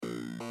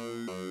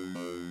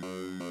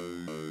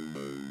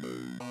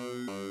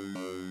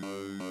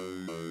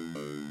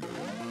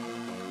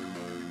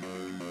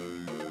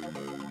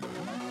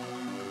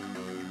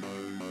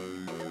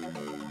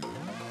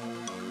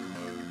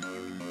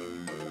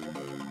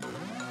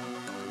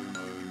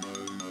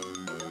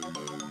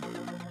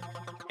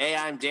Hey,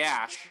 I'm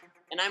Dash.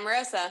 And I'm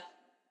Marissa.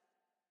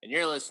 And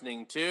you're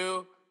listening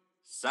to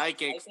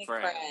Psychic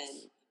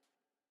Friends.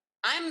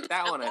 I'm I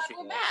glad feel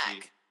we're like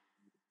back.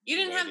 You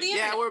didn't have the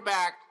internet. Yeah, we're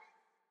back.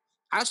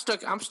 I'm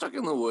stuck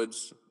in the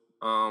woods.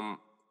 And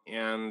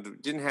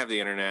didn't have the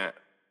internet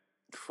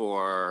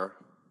for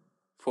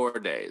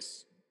 4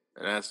 days.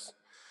 And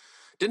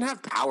didn't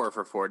have power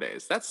for 4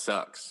 days. That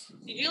sucks.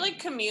 Did you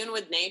commune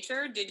with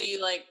nature? Did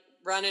you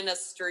run in a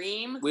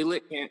stream?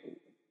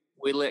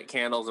 We lit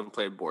candles and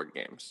played board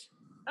games.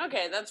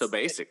 Okay, that's so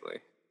basically.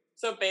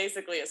 So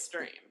basically a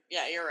stream.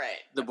 Yeah, you're right.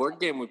 The board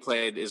game we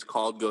played is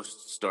called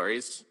Ghost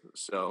Stories.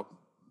 So.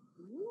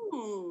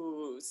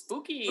 Ooh,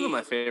 spooky. It's one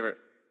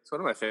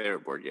of my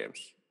favorite board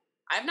games.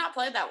 I've not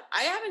played that.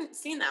 I haven't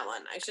seen that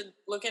one. I should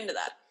look into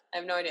that. I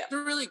have no idea. It's a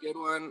really good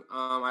one.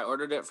 I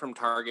ordered it from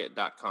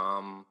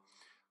Target.com.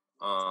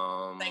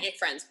 Psychic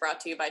Friends brought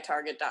to you by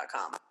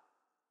Target.com.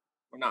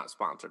 We're not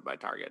sponsored by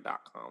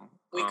Target.com.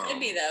 We could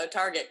be, though.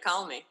 Target,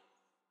 call me.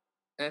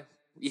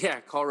 Yeah,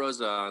 call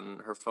Rosa on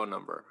her phone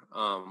number.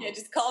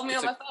 Just call me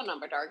on my phone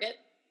number, Target.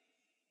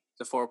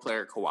 It's a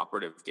 4-player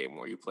cooperative game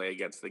where you play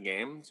against the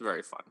game. It's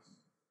very fun.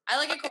 I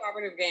like a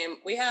cooperative game.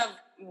 We have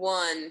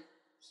one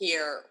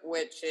here,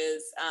 which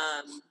is,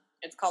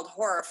 it's called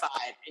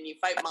Horrified, and you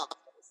fight monsters.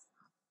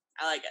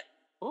 I like it.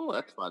 Oh,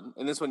 that's fun.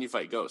 And this one you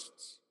fight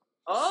ghosts.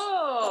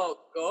 Oh,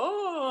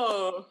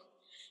 go.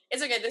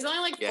 It's okay. There's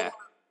only yeah. 4.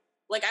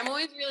 I'm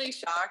always really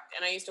shocked,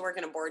 and I used to work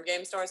in a board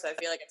game store, so I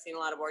feel like I've seen a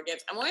lot of board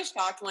games. I'm always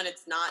shocked when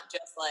it's not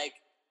just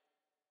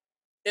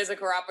there's a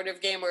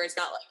cooperative game where it's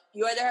not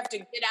you either have to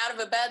get out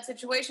of a bad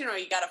situation or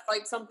you got to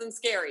fight something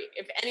scary.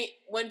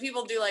 When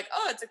people do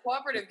it's a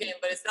cooperative game,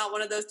 but it's not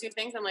one of those two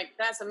things, I'm like,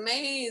 that's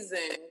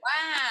amazing.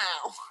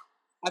 Wow.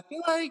 I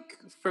feel like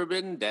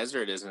Forbidden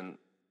Desert isn't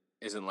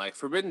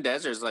Forbidden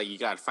Desert is you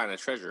got to find a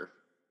treasure.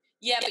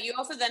 Yeah, but you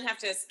also then have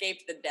to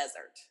escape the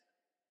desert.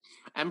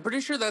 I'm pretty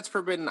sure that's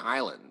Forbidden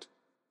Island.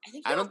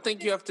 I don't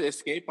think you have to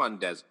escape on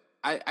desert.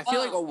 I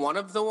feel like one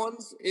of the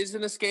ones is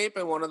an escape,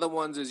 and one of the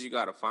ones is you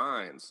gotta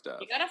find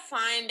stuff. You gotta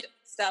find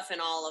stuff in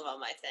all of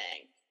them, I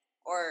think.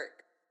 Or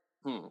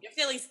you have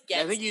to at least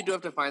get I think you do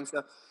have to find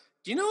stuff.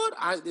 Do you know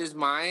what is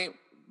my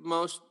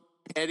most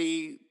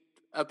petty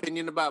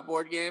opinion about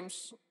board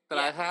games that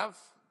I have?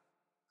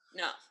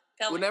 No.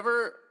 Tell me.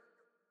 Whenever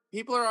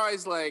people are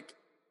always like,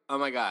 oh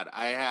my God,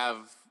 I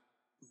have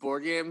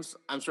board games.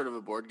 I'm sort of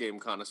a board game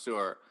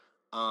connoisseur.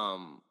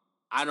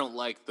 I don't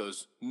like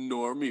those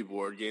normie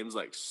board games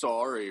like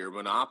Sorry or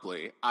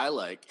Monopoly. I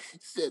like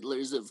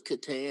Settlers of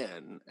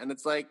Catan. And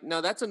it's no,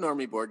 that's a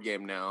normie board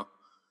game now.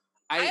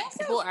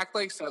 People act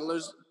like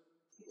Settlers.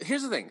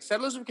 Here's the thing.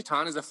 Settlers of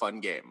Catan is a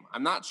fun game.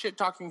 I'm not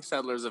shit-talking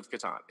Settlers of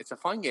Catan. It's a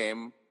fun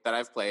game that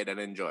I've played and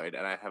enjoyed,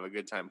 and I have a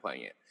good time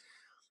playing it.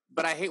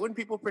 But I hate when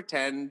people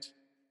pretend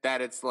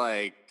that it's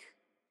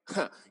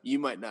you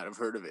might not have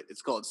heard of it.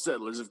 It's called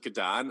Settlers of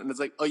Catan. And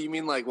it's oh, you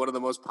mean one of the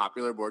most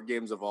popular board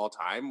games of all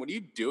time? What are you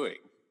doing?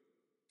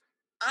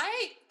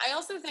 I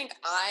also think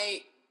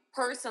I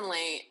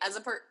personally,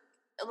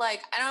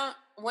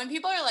 when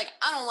people are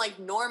I don't like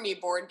normie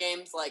board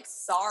games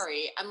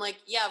Sorry, I'm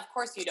yeah, of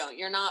course you don't.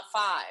 You're not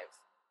 5.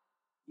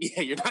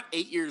 Yeah, you're not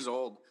 8 years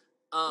old.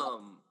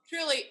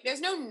 Truly,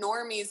 there's no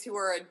normies who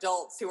are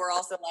adults who are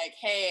also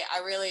hey, I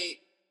really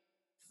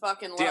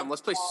fucking love Damn,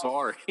 let's play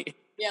Sorry.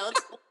 Yeah,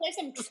 let's play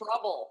some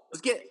Trouble.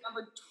 Let's get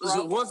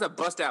the ones that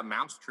bust out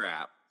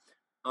Mousetrap.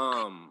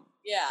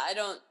 Yeah, I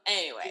don't.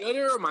 Anyway, you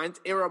know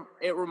what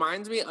it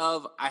reminds me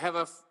of. I have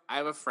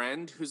a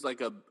friend who's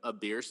a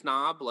beer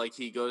snob.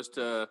 He goes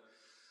to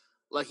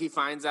he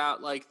finds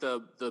out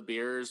the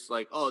beers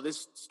oh,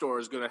 this store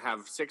is gonna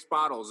have 6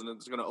 bottles and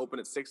it's gonna open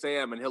at 6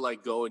 a.m. and he'll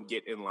go and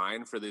get in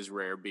line for these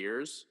rare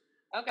beers.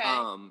 Okay.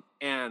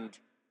 And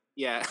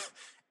yeah.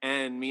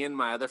 And me and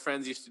my other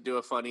friends used to do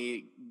a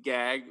funny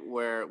gag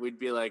where we'd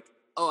be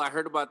oh, I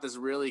heard about this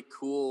really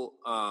cool,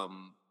 I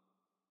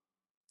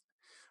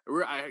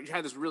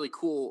had this really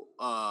cool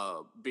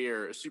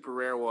beer, a super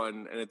rare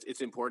one, and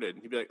it's imported.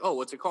 And he'd be oh,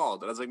 what's it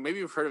called? And I was maybe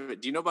you've heard of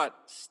it. Do you know about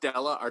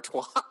Stella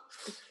Artois?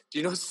 Do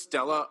you know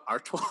Stella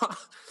Artois?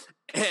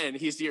 And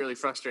he's really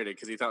frustrated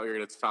because he thought we were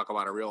going to talk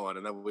about a real one.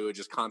 And then we would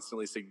just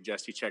constantly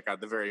suggest he check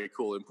out the very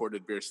cool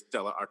imported beer,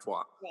 Stella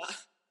Artois. Yeah.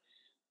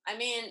 I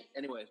mean,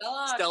 anyway,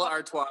 Stella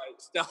Artois.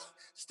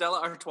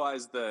 Stella Artois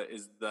is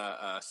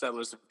the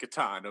Settlers of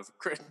Catan of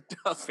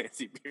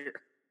fancy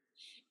beer.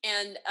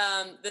 And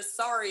the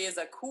Sorry is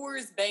a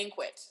Coors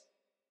Banquet.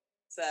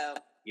 So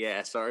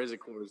yeah, Sorry is a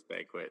Coors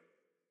Banquet.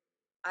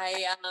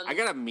 I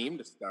got a meme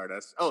to start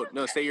us. Oh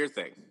no, say your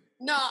thing.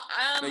 No,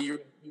 you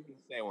can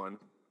say one.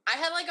 I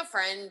had a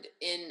friend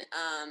in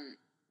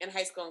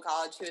high school and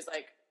college who was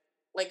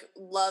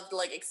loved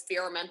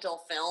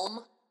experimental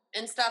film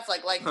and stuff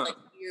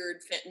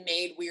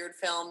weird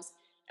films.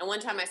 And one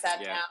time I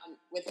sat down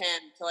with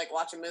him to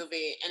watch a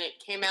movie, and it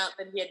came out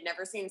that he had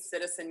never seen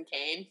Citizen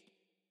Kane.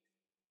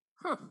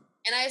 Huh.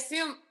 And I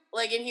assume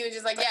and he was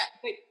just yeah.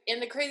 But,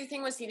 and the crazy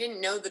thing was he didn't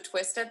know the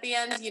twist at the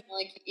end.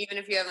 Even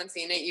if you haven't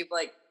seen it, you've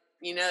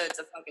You know it's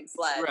a fucking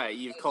sled. Right,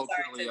 you've So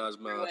culturally sorry to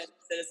ruin osmosed.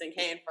 Citizen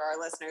Kane for our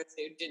listeners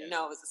who didn't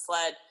know it was a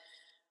sled.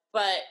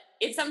 But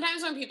it's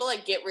sometimes when people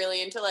like get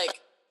really into like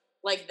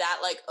that,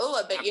 like,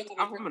 oh, I bet you haven't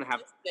heard of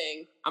this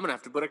thing. I'm gonna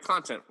have to put a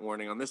content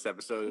warning on this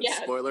episode.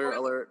 Yeah, Spoiler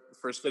alert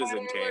for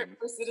Citizen Kane.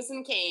 For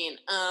Citizen Kane.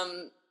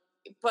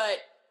 But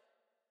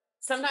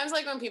sometimes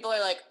like when people are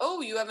like,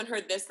 oh, you haven't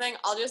heard this thing,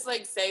 I'll just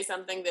like say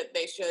something that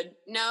they should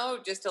know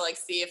just to like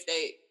see if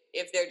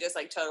they're just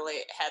like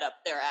totally head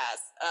up their ass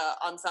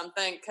on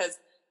something, because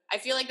I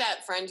feel like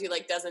that friend who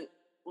like doesn't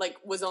like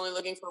was only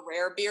looking for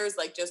rare beers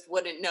like just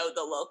wouldn't know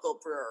the local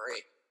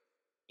brewery,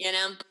 you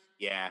know?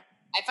 Yeah,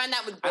 I find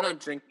that with I don't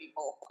drink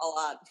people a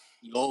lot.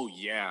 Oh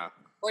yeah,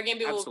 board game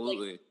people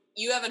absolutely. Like,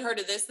 you haven't heard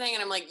of this thing,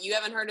 and I'm like, you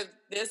haven't heard of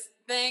this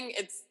thing.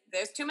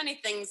 There's too many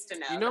things to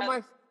know. You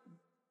know,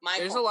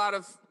 there's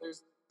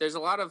a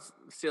lot of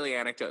silly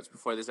anecdotes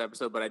before this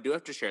episode, but I do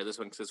have to share this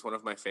one because it's one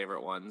of my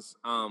favorite ones.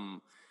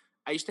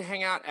 I used to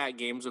hang out at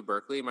Games of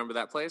Berkeley. Remember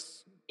that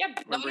place? Yeah.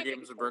 Remember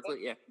Games of Berkeley?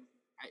 Yeah.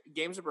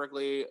 Games of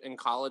Berkeley in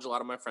college. A lot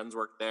of my friends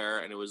worked there,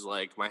 and it was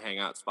like my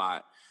hangout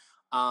spot.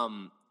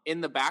 In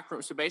the back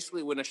room, so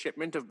basically, when a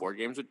shipment of board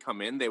games would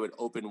come in, they would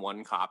open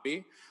one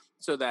copy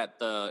so that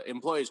the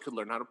employees could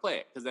learn how to play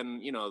it. Because then,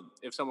 you know,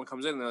 if someone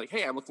comes in and they're like,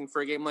 "Hey, I'm looking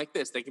for a game like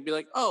this," they can be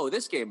like, "Oh,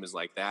 this game is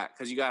like that,"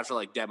 because you got to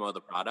like demo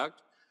the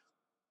product.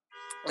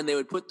 And they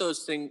would put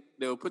those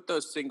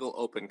single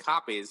open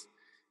copies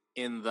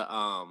in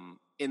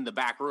the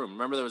back room.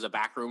 Remember, there was a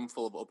back room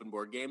full of open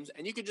board games,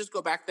 and you could just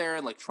go back there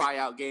and like try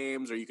out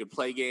games, or you could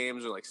play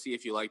games, or like see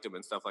if you liked them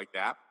and stuff like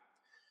that.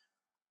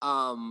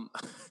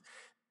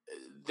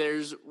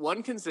 There's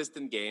one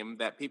consistent game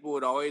that people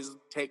would always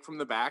take from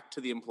the back to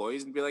the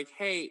employees and be like,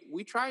 "Hey,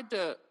 we tried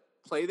to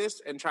play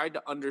this and tried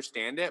to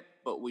understand it,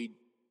 but we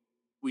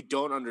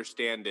don't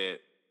understand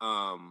it.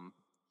 Can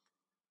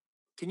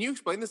you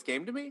explain this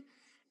game to me?"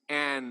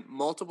 And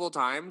multiple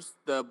times,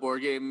 the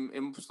board game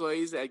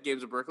employees at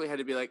Games of Berkeley had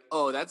to be like,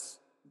 "Oh, that's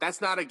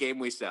not a game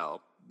we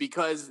sell,"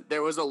 because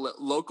there was a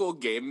local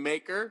game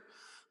maker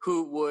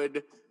who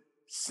would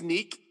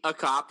sneak a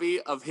copy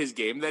of his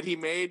game that he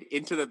made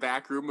into the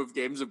back room of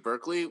Games of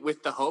Berkeley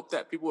with the hope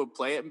that people would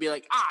play it and be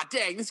like, "Ah,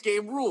 dang, this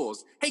game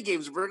rules. Hey,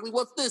 Games of Berkeley,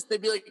 what's this?" They'd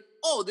be like,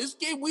 "Oh, this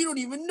game we don't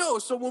even know.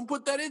 Someone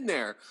put that in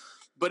there."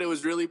 But it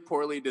was really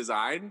poorly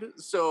designed.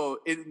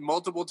 So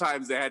multiple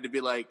times they had to be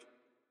like,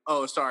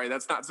 "Oh, sorry,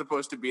 that's not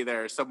supposed to be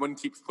there. Someone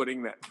keeps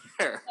putting that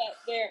there."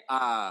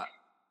 I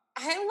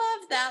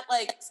love that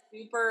like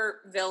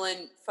super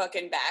villain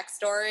fucking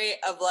backstory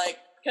of like,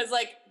 because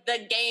like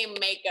the game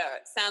maker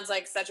sounds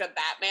like such a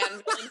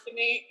Batman villain to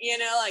me. You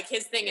know, like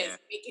his thing is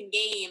making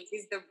games.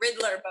 He's the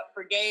Riddler, but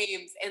for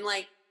games. And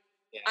like,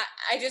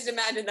 I just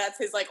imagine that's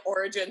his like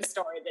origin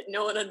story, that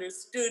no one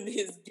understood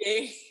his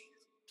game.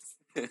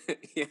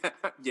 Yeah,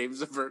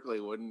 Games of Berkeley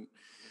wouldn't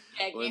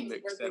accept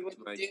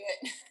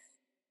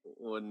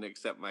wouldn't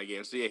accept my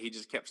game. So yeah, he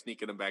just kept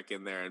sneaking them back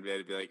in there, and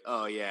they'd be like,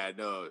 "Oh yeah,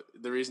 no,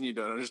 the reason you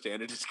don't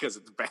understand it is because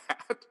it's bad."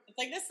 It's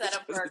like the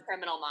setup for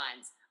Criminal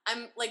Minds.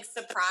 I'm like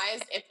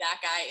surprised if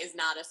that guy is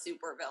not a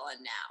super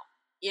villain now.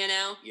 You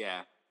know?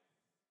 Yeah.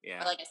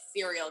 Or like a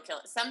serial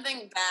killer.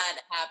 Something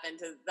bad happened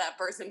to that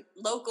person,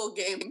 local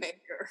game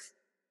maker.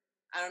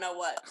 I don't know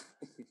what.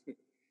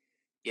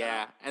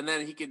 Yeah, and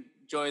then he could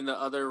join the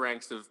other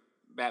ranks of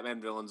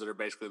Batman villains that are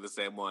basically the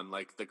same one,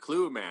 like the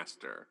Clue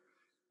Master.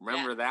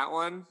 Remember that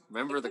one?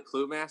 Remember the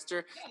Clue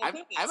Master? Yeah,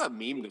 I have a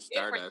meme to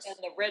start us. Than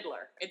the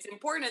Riddler. It's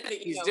important that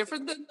he's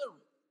different than the.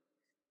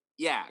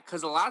 Yeah,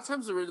 because a lot of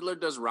times the Riddler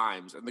does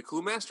rhymes, and the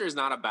Clue Master is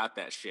not about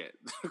that shit.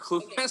 The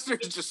Clue Master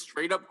is just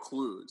straight up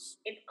clues.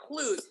 It's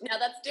clues. Now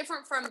that's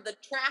different from the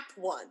trap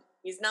one.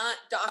 He's not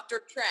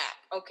Dr. Trap,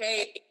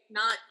 okay?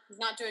 He's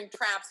not doing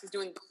traps. He's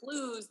doing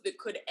clues that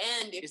could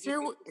end. Is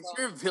there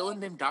a villain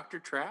named Dr.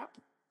 Trap?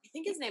 I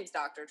think his name's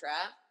Dr.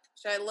 Trap.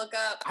 Should I look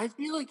up? I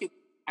feel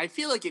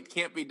like it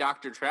can't be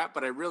Dr. Trap,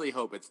 but I really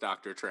hope it's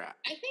Dr. Trap.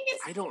 I think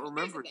it's. I don't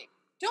remember.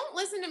 Don't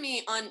listen to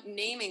me on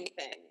naming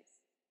things.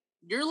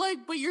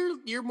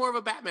 You're more of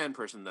a Batman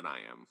person than I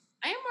am.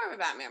 I am more of a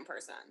Batman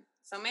person.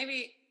 So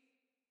maybe.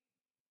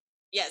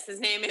 Yes, his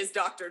name is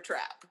Dr.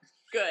 Trap.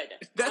 Good.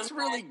 That's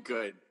really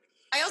good.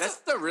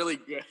 That's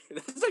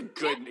a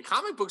good. Yeah.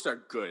 Comic books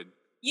are good.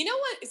 You know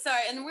what?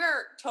 Sorry, and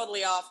we're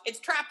totally off. It's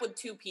Trap with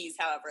 2 P's,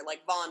 however,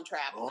 like Von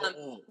Trapp.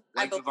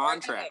 Like Von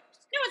Trapp.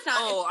 No, it's not.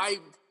 Oh,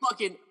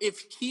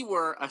 if he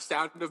were a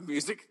Sound of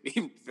Music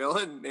themed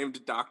villain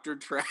named Dr.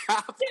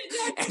 Trap,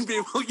 and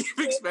people keep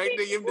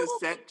expecting him to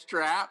set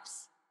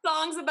traps.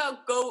 Songs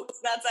about goats,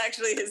 that's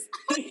actually his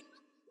thing.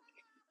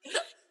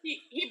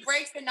 He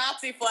breaks the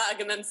Nazi flag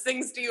and then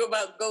sings to you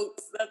about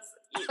goats.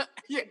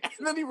 Yeah,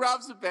 and then he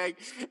robs a bank,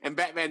 and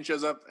Batman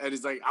shows up, and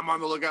he's like, "I'm on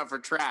the lookout for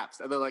traps."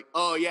 And they're like,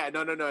 "Oh yeah,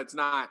 no, it's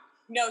not.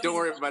 No, don't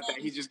worry about that.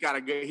 He's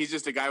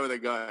just a guy with a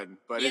gun,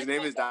 but his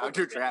name is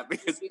Dr. Trap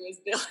because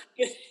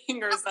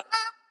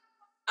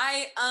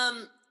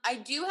I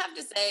do have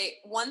to say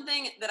one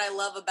thing that I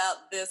love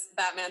about this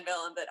Batman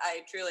villain that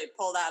I truly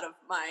pulled out of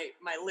my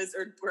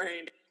lizard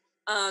brain.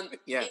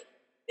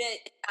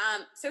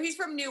 So he's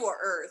from New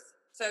Earth,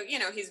 So,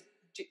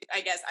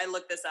 I guess I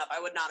looked this up. I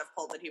would not have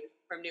pulled that he was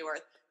from New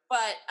Earth.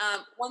 But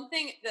one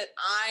thing that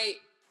I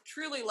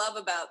truly love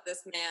about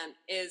this man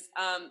is,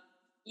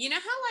 you know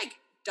how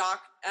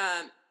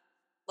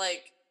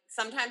like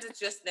sometimes it's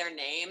just their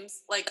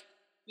names, like,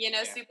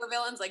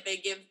 supervillains, like they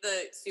give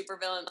the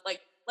supervillain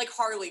like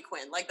Harley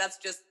Quinn, like that's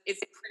just,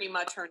 it's pretty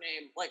much her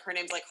name. Like her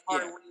name's like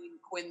Harleen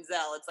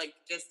Quinzel. It's like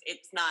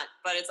it's not,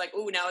 but it's like,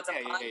 ooh, now it's a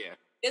pun.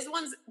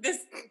 This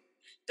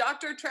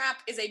Dr.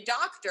 Trap is a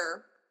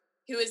doctor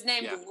who is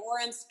named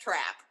Lawrence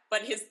Trapp,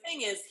 but his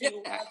thing is he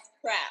loves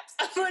traps.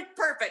 I'm like,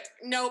 perfect.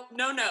 Nope,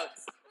 no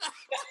notes.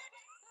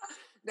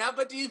 Now,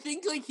 but do you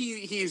think like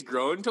he's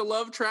grown to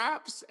love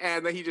traps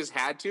and that he just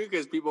had to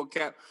because people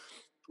kept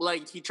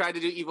like he tried to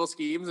do evil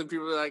schemes and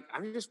people were like,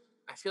 I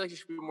feel like you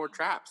should be more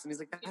traps, and he's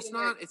like, that's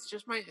not. It's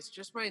just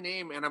my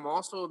name, and I'm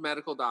also a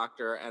medical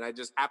doctor, and I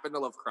just happen to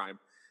love crime,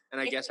 and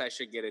I guess I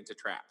should get into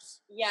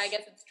traps. Yeah, I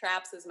guess it's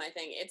traps is my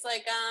thing. It's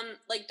like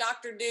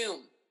Dr.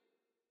 Doom.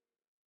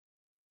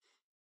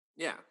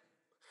 Yeah.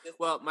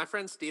 Well, my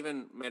friend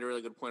Steven made a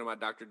really good point about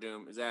Dr.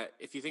 Doom, is that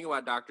if you think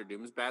about Dr.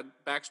 Doom's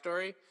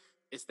backstory,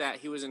 it's that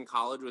he was in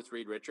college with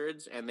Reed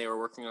Richards, and they were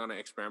working on an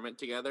experiment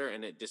together,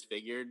 and it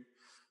disfigured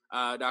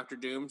Dr.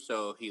 Doom,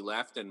 so he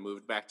left and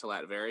moved back to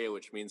Latveria,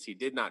 which means he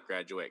did not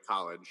graduate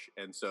college,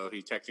 and so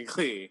he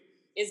technically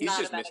is not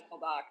a medical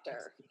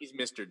doctor. He's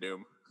Mr.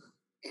 Doom.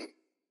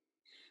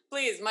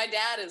 Please, my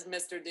dad is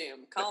Mr.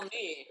 Doom. Call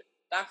me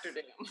Dr.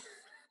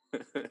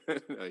 Doom.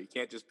 No, you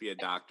can't just be a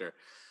doctor.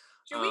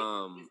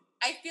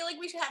 I feel like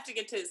we should have to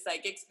get to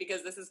psychics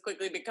because this is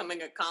quickly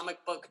becoming a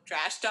comic book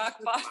trash talk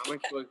podcast.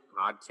 Comic book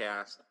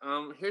podcast.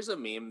 Here's a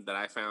meme that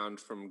I found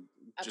from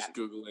just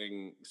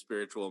Googling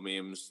spiritual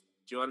memes.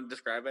 Do you want to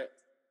describe it?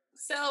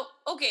 So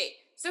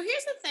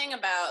here's the thing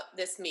about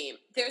this meme.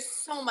 There's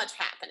so much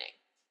happening.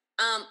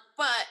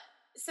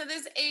 So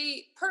there's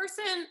a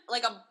person,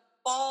 like a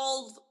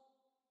bald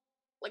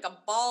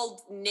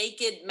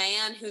naked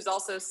man who's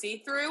also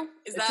see-through.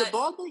 It's a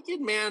bald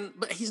naked man,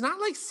 but he's not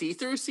like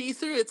see-through.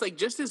 It's like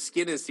just his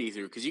skin is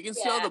see-through because you can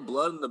see all the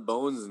blood and the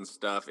bones and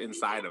stuff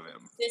inside of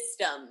him.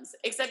 Systems,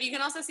 except you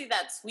can also see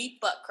that sweet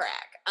butt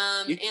crack.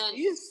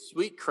 He is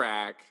sweet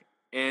crack,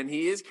 and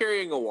he is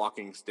carrying a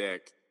walking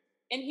stick.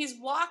 And he's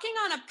walking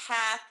on a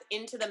path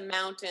into the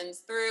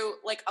mountains through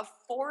like a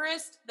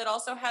forest that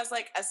also has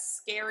like a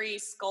scary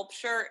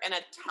sculpture and a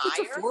tire.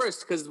 It's a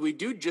forest because we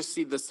do just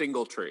see the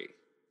single tree.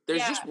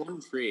 There's just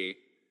one tree.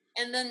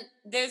 And then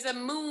there's a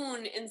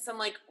moon and some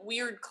like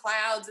weird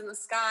clouds in the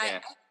sky. Yeah.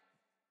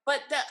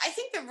 But I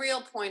think the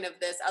real point of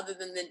this, other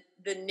than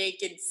the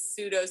naked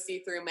pseudo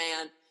see-through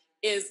man,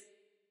 is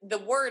the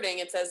wording.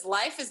 It says,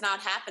 life is not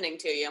happening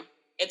to you.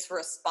 It's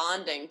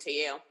responding to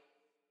you.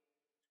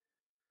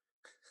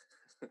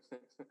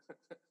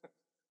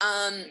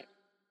 And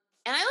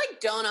I like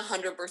don't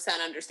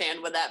 100%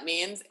 understand what that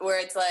means, where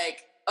it's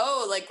like,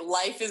 oh, like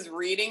life is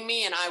reading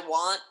me and I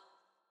want,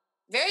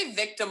 very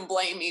victim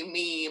blaming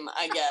meme,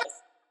 I guess.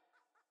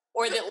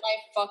 Or that life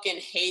fucking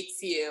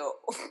hates you.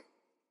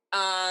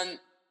 I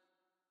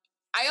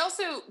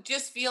also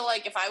just feel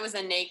like if I was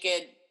a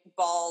naked,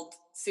 bald,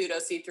 pseudo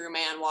see-through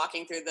man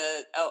walking through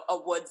a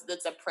woods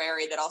that's a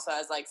prairie that also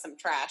has like some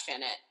trash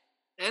in it.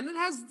 And it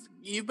has,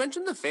 you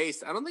mentioned the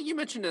face. I don't think you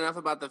mentioned enough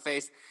about the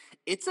face.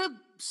 It's a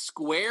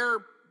square,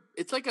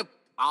 it's like a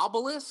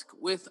obelisk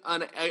with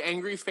an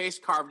angry face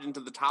carved into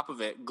the top of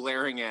it,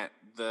 glaring at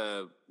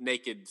the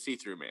naked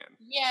see-through man.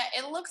 Yeah,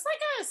 it looks like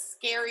a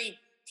scary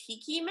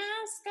tiki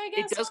mask, I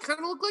guess. It does kind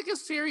of look like a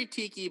scary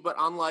tiki, but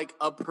on like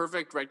a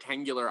perfect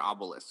rectangular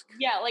obelisk.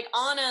 Yeah, like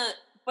on a,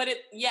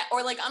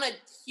 or like on a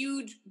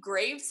huge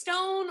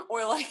gravestone,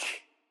 or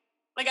like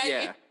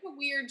it's a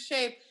weird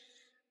shape.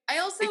 I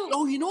also,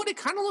 you know what? It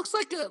kind of looks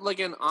like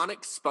an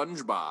onyx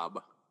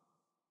SpongeBob.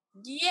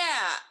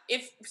 Yeah,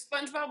 if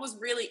SpongeBob was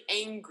really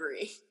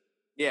angry.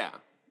 Yeah,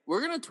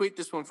 we're gonna tweet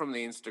this one from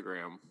the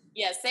Instagram.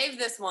 Yeah, save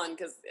this one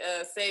because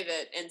save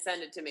it and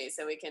send it to me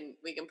so we can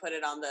put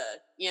it on the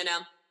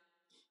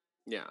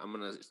Yeah, I'm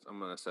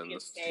gonna send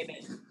this. Save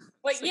it.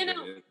 But what do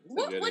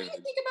you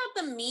think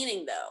about the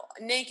meaning though?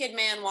 A naked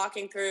man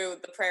walking through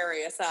the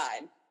prairie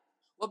aside.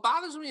 What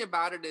bothers me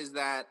about it is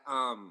that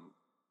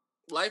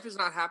life is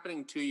not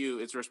happening to you;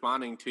 it's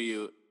responding to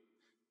you.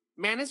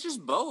 Man, it's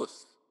just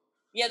both.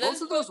 Yeah,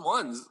 both of those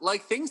ones.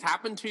 Like things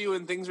happen to you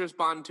and things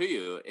respond to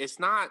you. It's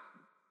not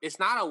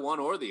a one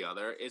or the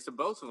other. It's a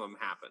both of them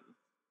happen.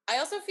 I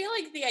also feel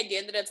like the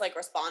idea that it's like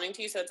responding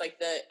to you, so it's like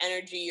the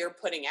energy you're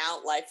putting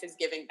out, life is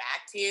giving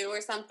back to you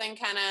or something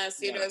kind of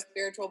pseudo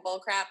spiritual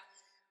bullcrap.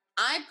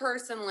 I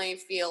personally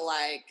feel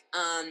like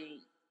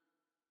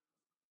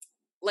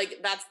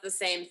that's the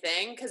same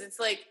thing because it's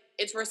like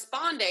it's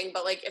responding,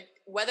 but like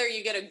whether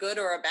you get a good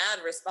or a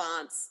bad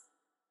response,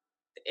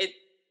 it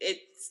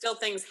still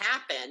things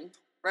happen,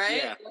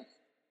 right? Yeah.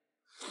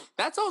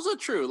 That's also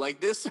true.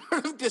 Like this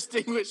sort of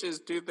distinguishes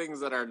two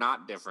things that are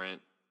not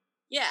different.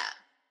 Yeah.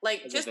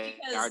 Like just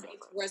because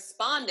it's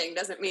responding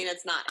doesn't mean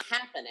it's not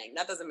happening.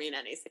 That doesn't mean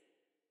anything.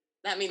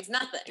 That means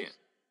nothing.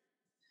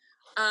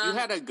 You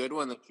had a good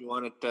one that you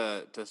wanted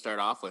to start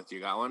off with. You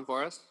got one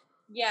for us?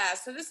 Yeah,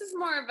 so this is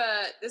more of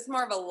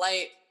a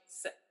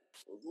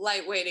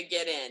light way to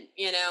get in,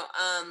 you know.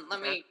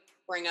 Let me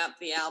bring up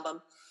the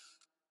album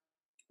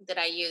that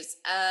I use.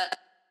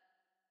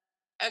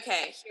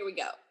 Okay, here we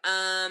go.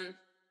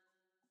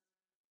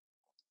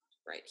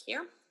 Right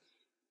here.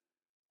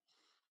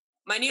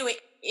 My new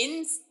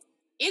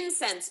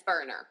incense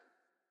burner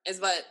is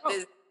what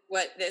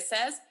this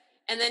says.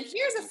 And then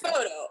here's a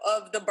photo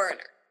of the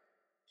burner.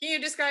 Can you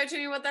describe to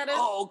me what that is?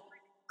 Oh,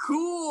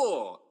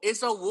 cool.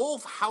 It's a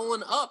wolf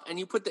howling up, and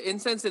you put the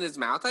incense in his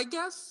mouth, I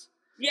guess?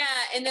 Yeah,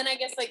 and then I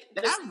guess like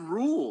that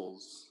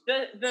rules.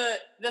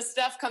 The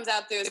stuff comes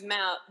out through his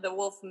mouth, the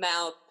wolf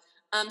mouth.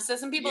 So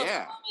some people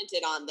have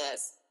commented on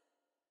this.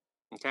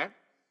 Okay.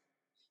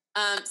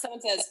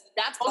 Someone says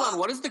that's Hold on,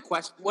 what is the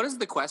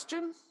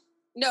question?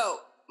 No,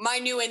 my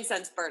new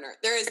incense burner.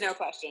 There is no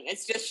question.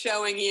 It's just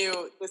showing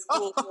you this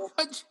cool wolf.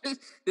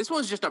 This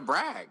one's just a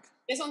brag.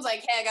 This one's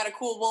like, hey, I got a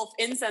cool wolf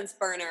incense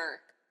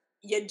burner.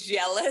 You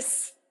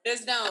jealous?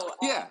 There's no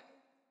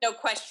no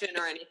question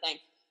or anything.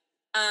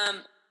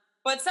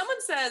 But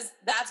someone says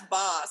that's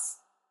boss,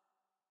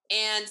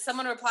 and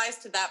someone replies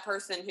to that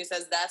person who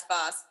says that's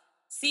boss.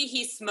 See,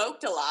 he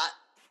smoked a lot,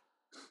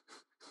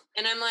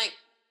 and I'm like,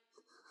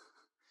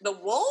 the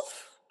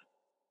wolf.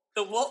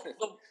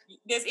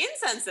 There's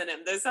incense in him.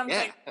 There's something.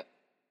 Yeah.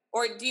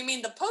 Or do you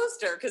mean the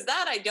poster? Because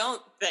that I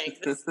don't think.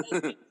 It's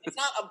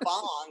not a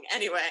bong.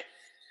 Anyway.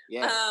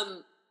 Yeah.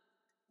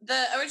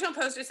 The original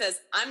poster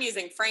says, I'm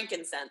using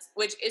frankincense,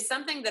 which is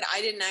something that I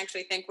didn't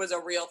actually think was a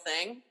real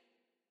thing.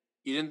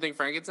 You didn't think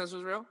frankincense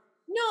was real?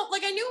 No,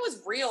 like I knew it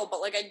was real,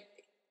 but like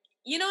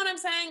you know what I'm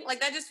saying? Like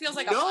that just feels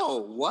like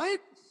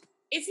what?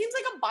 It seems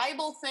like a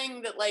Bible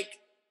thing that like,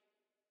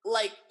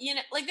 you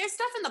know, like there's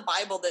stuff in the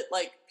Bible that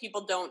like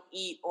people don't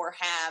eat or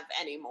have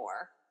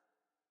anymore.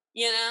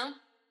 You know?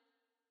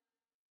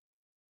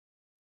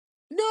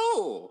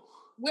 No.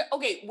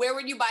 Where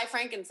would you buy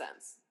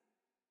frankincense?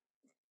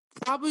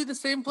 Probably the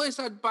same place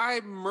I'd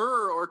buy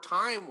myrrh or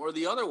thyme or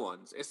the other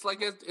ones. It's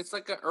like a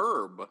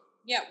herb.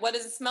 Yeah, what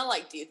does it smell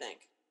like, do you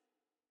think?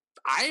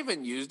 I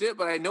haven't used it,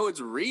 but I know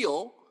it's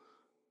real.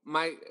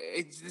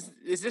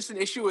 Is this an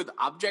issue with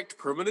object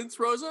permanence,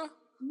 Rosa?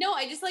 No,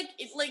 I just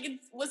it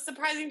was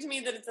surprising to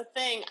me that it's a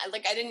thing.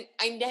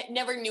 I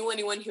never knew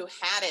anyone who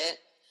had it.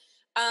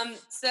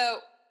 So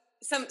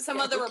some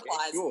other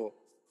replies. Cool.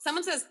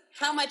 Someone says,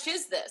 "How much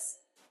is this?"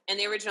 And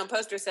the original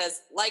poster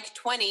says, "Like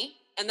 20,"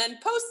 and then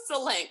posts a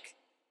link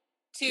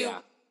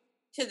to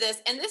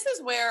this. And this is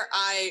where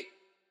I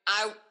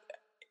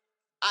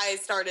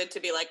started to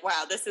be like,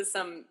 "Wow, this is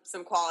some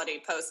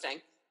quality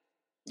posting."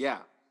 Yeah.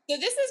 So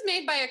this is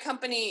made by a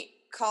company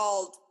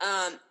called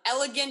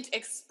Elegant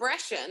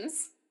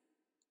Expressions.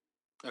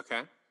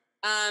 Okay.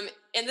 And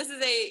this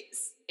is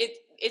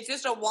it's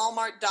just a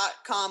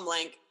Walmart.com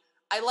link.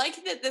 I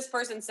like that this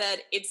person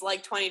said it's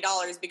like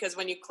 $20 because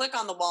when you click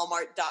on the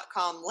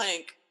Walmart.com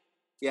link,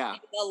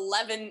 it's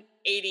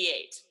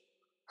 $11.88.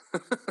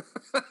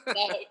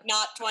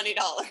 Not $20.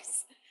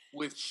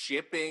 With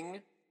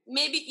shipping?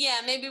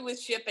 Maybe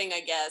with shipping,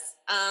 I guess.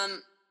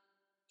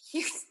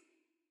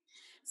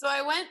 So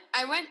I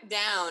went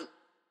down.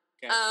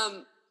 Okay.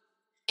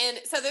 And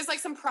so there's like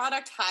some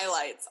product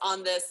highlights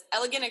on this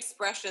Elegant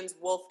Expressions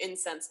Wolf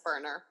Incense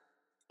Burner.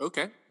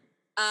 Okay.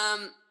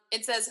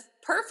 It says,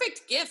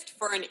 perfect gift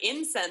for an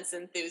incense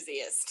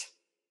enthusiast.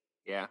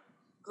 Yeah.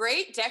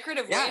 Great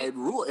decorative way. Yeah,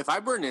 if I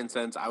burn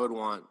incense, I would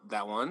want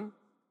that one.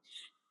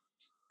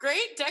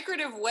 Great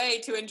decorative way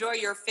to enjoy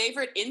your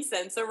favorite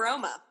incense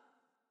aroma.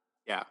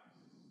 Yeah.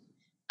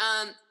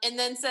 And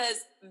then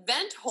says,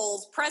 vent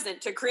holes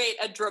present to create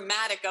a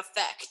dramatic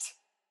effect.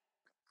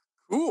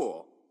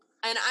 Cool.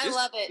 And I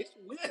love it. It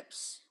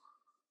whips.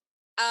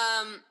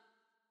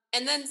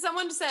 And then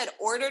someone said,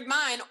 ordered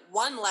mine,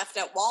 one left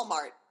at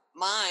Walmart.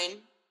 Mine.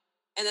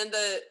 And then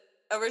the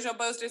original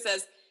poster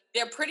says,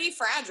 they're pretty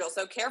fragile,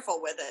 so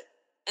careful with it.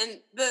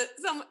 And the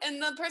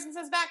person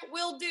says back,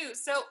 will do.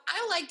 So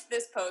I liked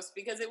this post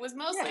because it was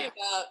mostly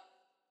about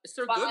it's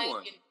a good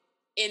one.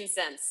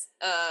 Incense.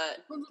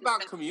 It was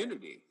about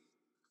community.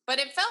 But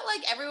it felt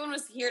like everyone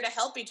was here to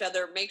help each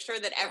other, make sure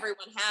that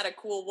everyone had a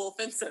cool wolf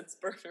incense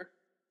burner.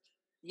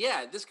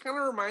 Yeah, this kind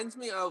of reminds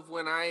me of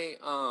when I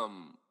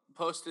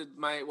posted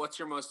my What's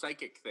Your Most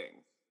Psychic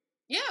thing.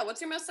 Yeah,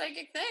 what's your most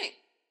psychic thing?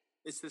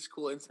 It's this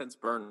cool incense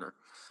burner.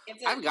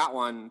 I've got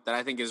one that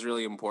I think is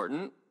really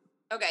important.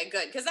 Okay,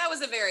 good, because that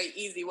was a very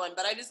easy one,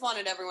 but I just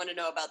wanted everyone to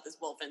know about this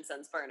wolf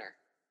incense burner.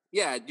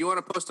 Yeah, do you want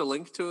to post a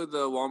link to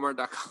the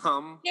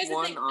Walmart.com Here's the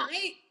thing.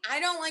 I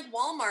don't like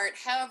Walmart.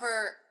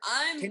 However,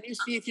 Can you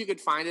see if you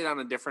could find it on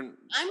a different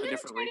I'm going to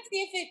try to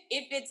see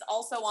if it's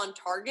also on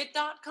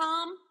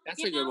Target.com.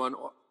 That's a good one.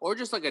 Or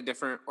just like a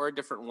different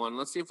one.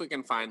 Let's see if we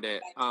can find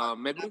it.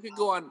 Maybe we could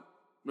go on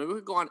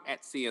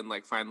Etsy and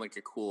like find like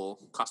a cool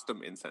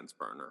custom incense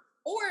burner.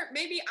 Or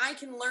maybe I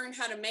can learn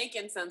how to make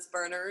incense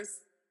burners.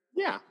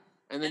 Yeah.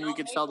 And then we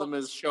could sell them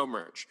as show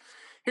merch.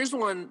 Here's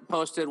one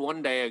posted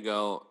one day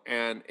ago,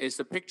 and it's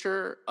a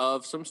picture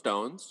of some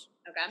stones.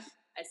 Okay.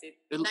 I see.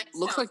 It Next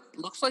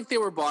looks like they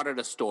were bought at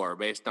a store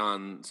based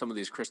on some of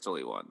these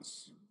crystal-y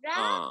ones.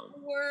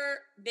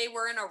 They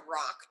were in a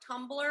rock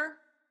tumbler.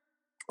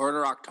 Or in a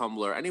rock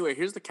tumbler. Anyway,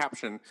 here's the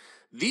caption.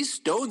 These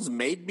stones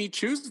made me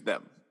choose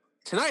them.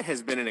 Tonight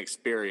has been an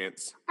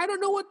experience. I don't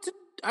know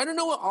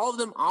what all of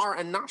them are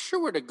and not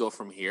sure where to go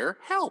from here.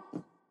 Help.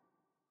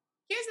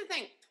 Here's the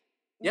thing.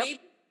 Yep. Maybe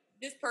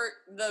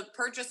the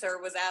purchaser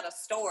was at a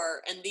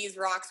store and these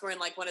rocks were in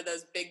like one of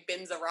those big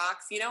bins of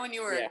rocks. You know when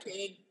you were a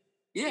kid?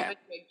 Yeah. You went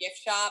to a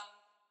gift shop.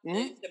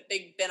 Mm-hmm. The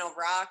big bin of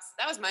rocks.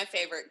 That was my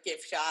favorite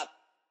gift shop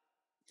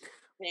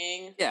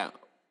thing. Yeah.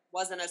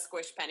 Wasn't a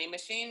squish penny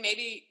machine.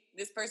 Maybe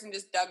this person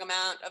just dug them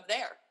out of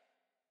there.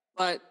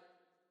 But,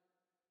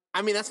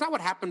 I mean, that's not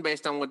what happened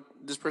based on what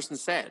this person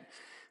said.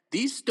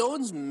 These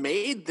stones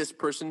made this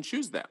person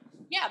choose them.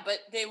 Yeah, but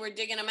they were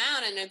digging them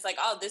out, and it's like,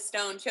 oh, this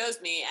stone chose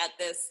me at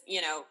this,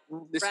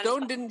 The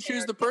stone didn't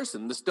choose the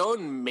person. The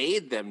stone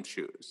made them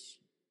choose.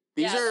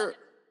 These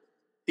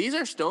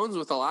are stones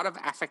with a lot of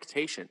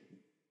affectation.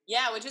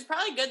 Yeah, which is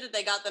probably good that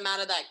they got them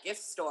out of that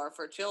gift store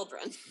for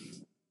children.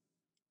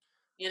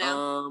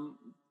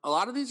 A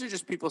lot of these are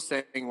just people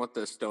saying what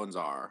the stones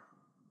are.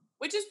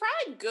 Which is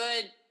probably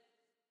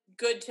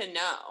good to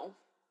know.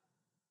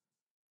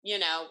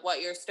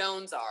 What your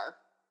stones are.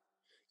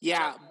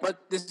 Yeah,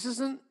 but this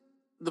isn't...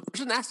 The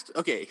person asks...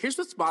 Okay, here's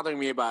what's bothering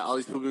me about all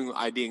these people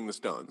IDing the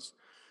stones.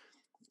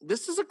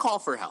 This is a call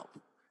for help.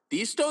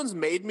 These stones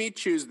made me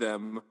choose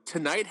them.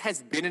 Tonight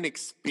has been an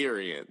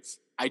experience.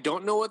 I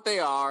don't know what they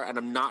are, and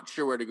I'm not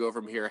sure where to go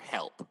from here.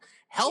 Help.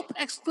 Help!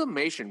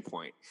 Exclamation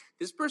point.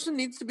 This person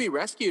needs to be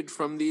rescued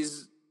from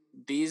these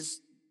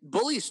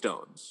bully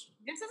stones.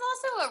 This is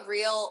also a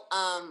real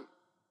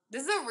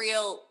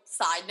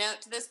side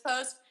note to this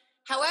post.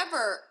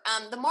 However,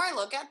 the more I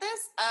look at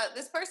this,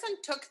 this person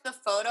took the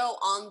photo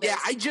on this. Yeah,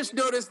 I just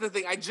noticed the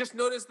thing. I just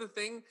noticed the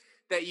thing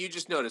that you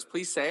just noticed.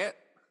 Please say it.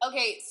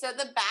 Okay, so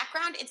the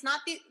background, it's not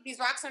these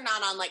rocks are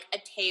not on like a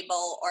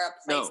table or a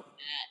placemat,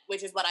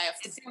 which is what I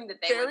assumed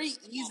that they were. It's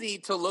very easy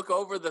to look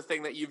over the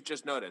thing that you've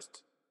just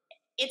noticed.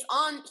 It's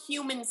on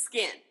human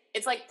skin.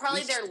 It's like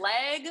probably their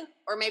leg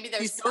or maybe their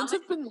These stomach.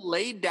 stones have been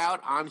laid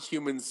out on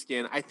human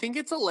skin. I think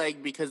it's a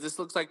leg because this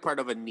looks like part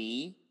of a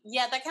knee.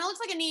 Yeah, that kind of looks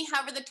like a knee.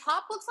 However, the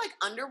top looks like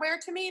underwear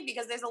to me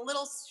because there's a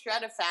little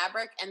shred of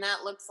fabric, and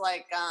that looks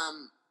like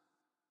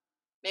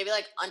maybe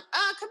like it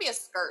could be a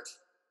skirt.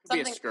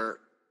 Could be a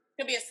skirt.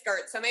 Could be a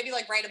skirt. So maybe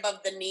like right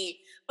above the knee.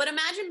 But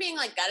imagine being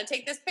like, gotta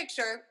take this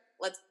picture.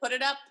 Let's put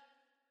it up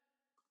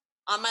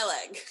on my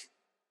leg.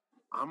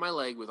 On my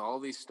leg with all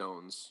these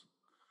stones.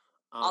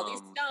 All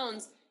these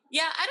stones.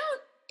 Yeah,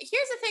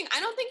 here's the thing. I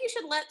don't think you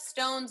should let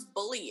stones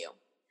bully you.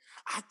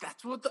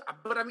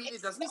 But I mean,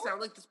 it doesn't sound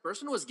like this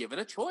person was given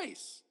a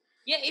choice.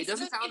 Yeah, it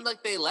doesn't sound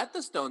like they let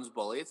the stones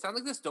bully. It sounds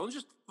like the stones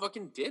just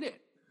fucking did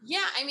it.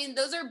 Yeah, I mean,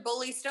 those are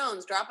bully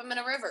stones. Drop them in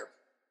a river.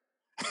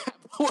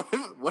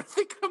 What if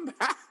they come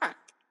back?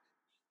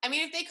 I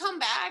mean, if they come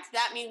back,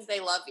 that means they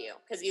love you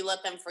because you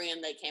let them free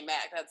and they came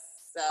back. That's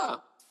so. Huh.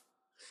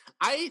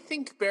 I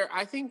think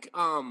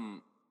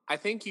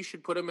you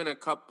should put them in a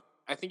cup.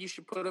 I think you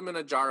should put them in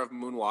a jar of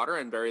moon water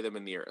and bury them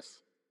in the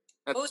earth.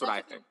 That's what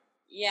I think.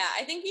 Yeah,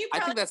 I think you. I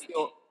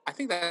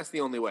think that's the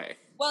only way.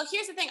 Well,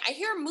 here's the thing. I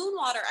hear moon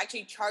water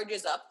actually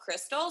charges up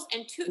crystals,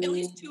 and at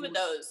least two of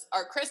those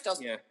are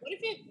crystals. Yeah.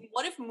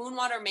 What if moon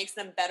water makes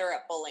them better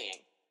at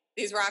bullying?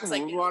 These rocks,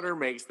 moon water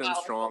makes them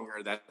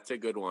stronger. That's a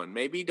good one.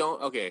 Maybe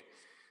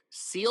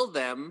seal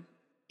them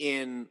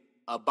in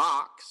a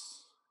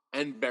box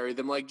and bury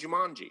them like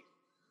Jumanji.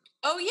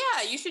 Oh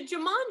yeah, you should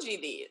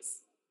Jumanji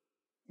these.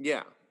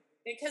 Yeah.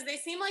 Because they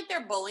seem like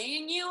they're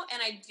bullying you,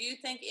 and I do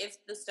think if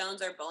the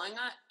stones are bullying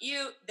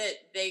you, that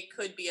they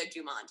could be a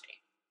Jumanji.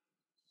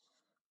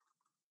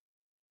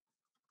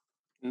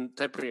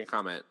 Type in a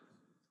comment.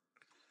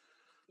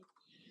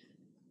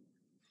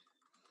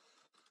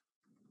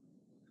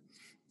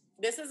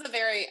 This is a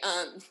very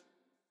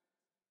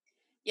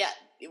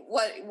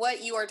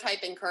what you are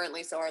typing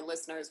currently, so our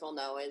listeners will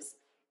know is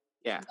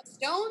the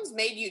stones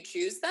made you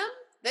choose them.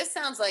 This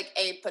sounds like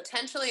a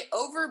potentially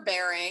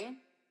overbearing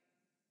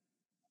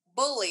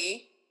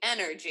bully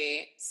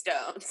energy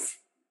stones.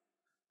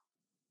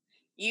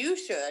 You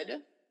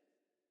should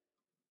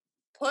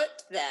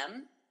put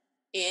them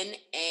in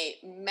a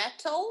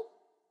metal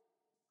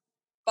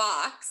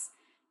box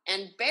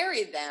and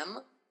bury them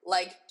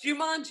like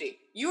Jumanji.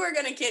 You are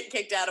going to get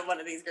kicked out of one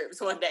of these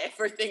groups one day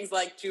for things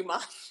like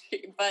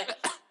Jumanji.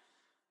 But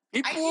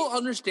people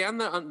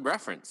understand the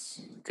reference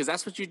because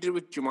that's what you did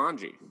with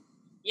Jumanji.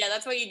 Yeah,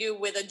 that's what you do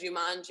with a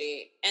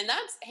Jumanji. And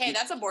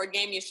that's a board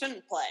game you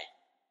shouldn't play.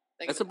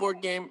 That's a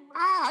board game.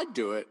 I'd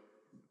do it.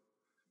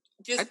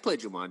 I'd play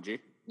Jumanji.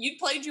 You'd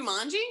play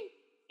Jumanji?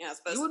 Yeah,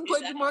 you wouldn't play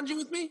Jumanji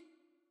with me?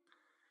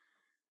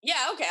 Yeah,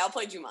 okay, I'll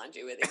play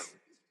Jumanji with you.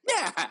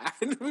 Yeah,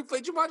 we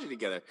play Jumanji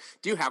together.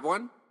 Do you have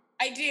one?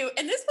 I do,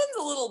 and this one's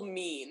a little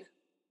mean.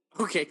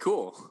 Okay,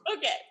 cool.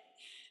 Okay,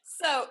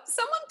 so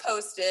someone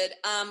posted,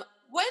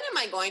 when am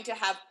I going to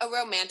have a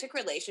romantic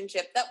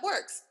relationship that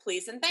works?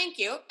 Please and thank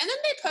you. And then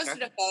they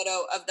posted a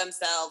photo of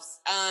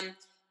themselves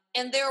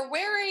and they're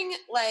wearing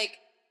like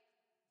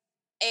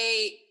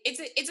it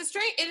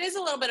is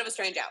a little bit of a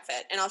strange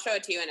outfit, and I'll show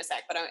it to you in a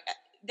sec. But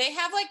they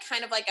have like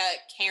kind of like a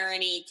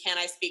Karen-y, can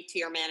I speak to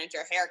your manager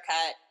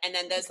haircut, and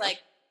then there's like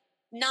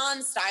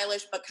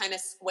non-stylish but kind of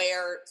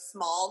square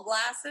small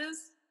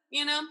glasses,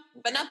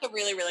 but not the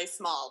really really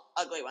small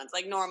ugly ones,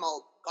 like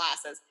normal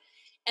glasses.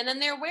 And then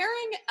they're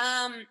wearing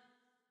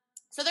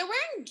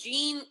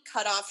jean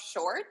cutoff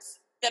shorts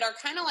that are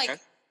kind of like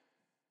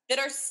that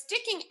are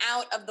sticking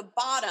out of the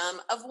bottom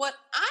of what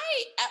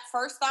I at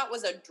first thought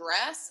was a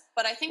dress,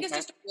 but I think is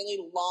just a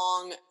really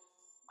long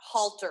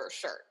halter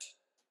shirt.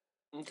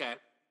 Okay.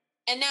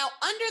 And now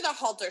under the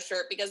halter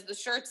shirt, because the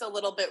shirt's a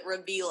little bit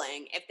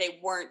revealing if they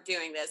weren't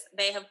doing this,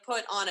 they have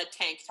put on a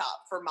tank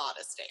top for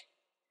modesty.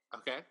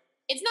 Okay.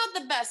 It's not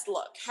the best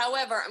look.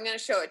 However, I'm going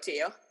to show it to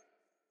you.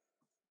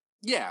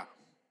 Yeah.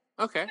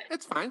 Okay.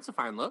 It's fine. It's a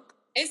fine look.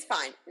 It's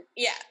fine.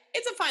 Yeah,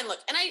 it's a fine look.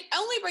 And I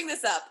only bring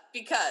this up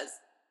because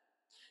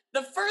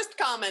the first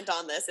comment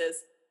on this is,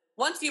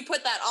 once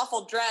that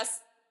awful dress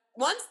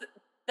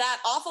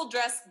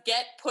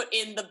get put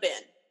in the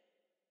bin.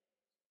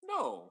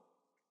 No.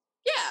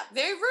 Yeah,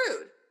 very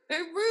rude.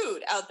 Very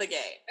rude out the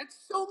gate. That's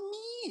so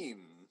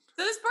mean.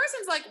 So this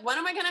person's like, when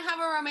am I going to have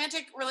a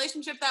romantic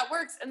relationship that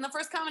works? And the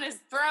first comment is,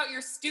 throw out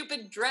your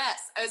stupid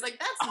dress. I was like,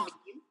 that's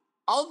mean.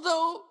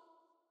 Although,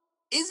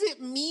 is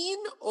it mean,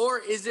 or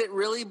is it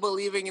really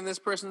believing in this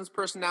person's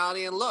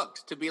personality and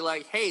looks to be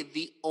like, hey,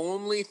 the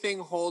only thing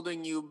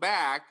holding you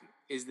back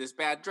is this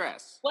bad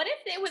dress? What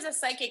if it was a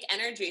psychic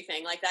energy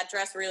thing? Like that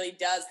dress really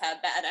does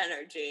have bad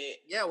energy.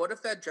 Yeah, what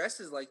if that dress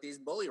is like these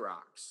bully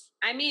rocks?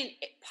 I mean,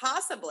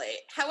 possibly.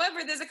 However,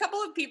 there's a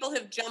couple of people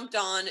who've jumped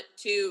on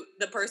to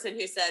the person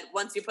who said,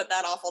 once you put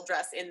that awful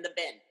dress in the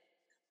bin.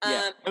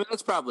 Yeah, I mean,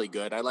 that's probably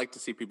good. I like to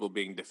see people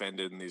being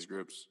defended in these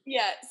groups.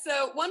 Yeah,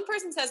 so one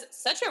person says,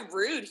 such a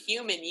rude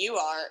human you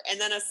are,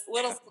 and then a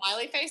little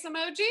smiley face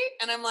emoji,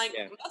 and I'm like,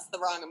 that's the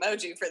wrong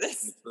emoji for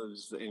this.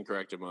 It's the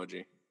incorrect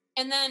emoji.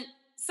 And then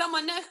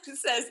someone next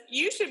says,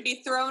 you should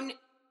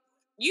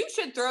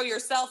throw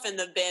yourself in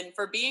the bin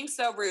for being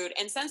so rude,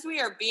 and since we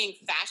are being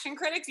fashion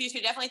critics, you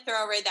should definitely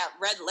throw away that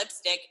red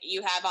lipstick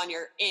you have on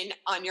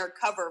your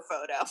cover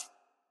photo.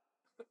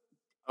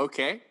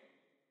 Okay.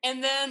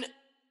 And then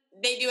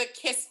they do a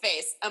kiss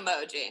face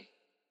emoji.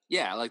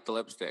 Yeah, I like the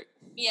lipstick.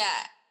 Yeah.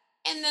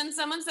 And then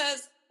someone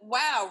says,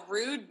 wow,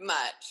 rude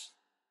much.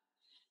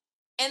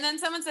 And then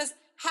someone says,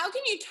 how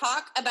can you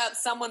talk about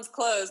someone's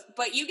clothes,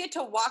 but you get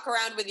to walk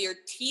around with your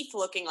teeth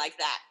looking like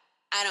that?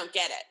 I don't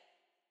get it.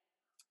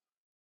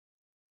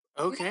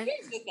 Okay. Now,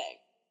 here's the thing.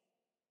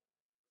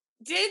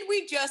 Did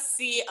we just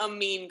see a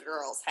Mean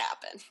Girls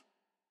happen?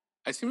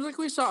 It seems like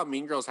we saw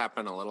Mean Girls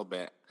happen a little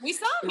bit. We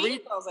saw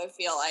Mean Girls, I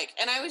feel like.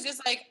 And I was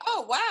just like,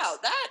 oh, wow,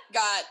 that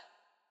got...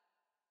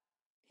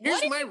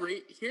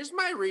 Here's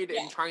my read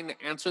in trying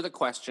to answer the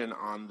question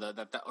on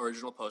that the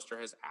original poster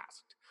has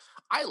asked.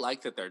 I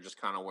like that they're just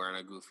kind of wearing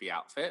a goofy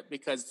outfit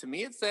because to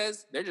me it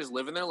says they're just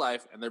living their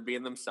life and they're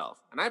being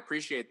themselves. And I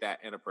appreciate that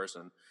in a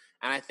person.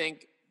 And I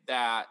think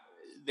that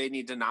they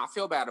need to not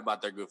feel bad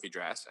about their goofy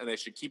dress and they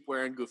should keep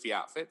wearing goofy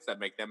outfits that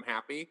make them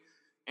happy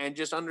and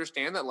just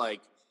understand that,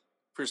 like,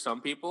 for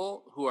some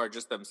people who are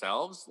just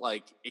themselves,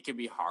 like, it can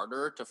be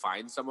harder to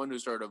find someone who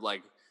sort of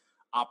like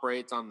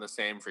operates on the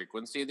same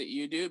frequency that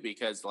you do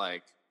because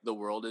like the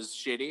world is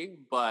shitty,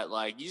 but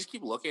like you just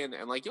keep looking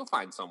and like you'll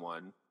find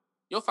someone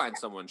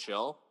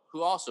chill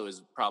who also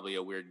is probably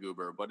a weird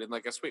goober, but in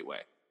like a sweet way.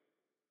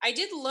 I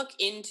did look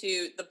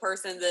into the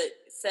person that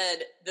said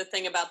the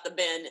thing about the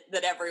bin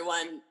that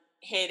everyone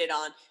hated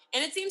on,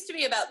 and it seems to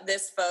be about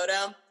this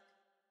photo.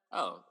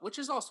 Oh, which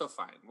is also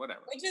fine.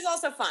 Whatever. Which is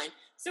also fine.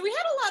 So we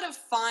had a lot of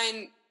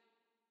fine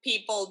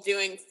people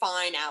doing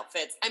fine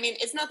outfits. I mean,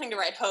 it's nothing to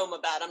write home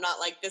about. I'm not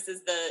like this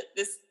is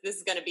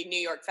going to be New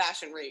York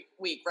Fashion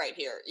Week right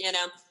here, you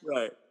know?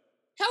 Right.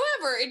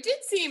 However, it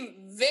did seem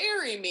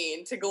very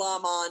mean to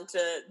glom on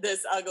to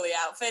this ugly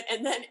outfit,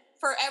 and then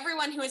for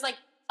everyone who is like,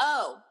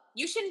 "Oh,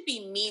 you shouldn't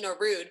be mean or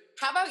rude.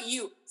 How about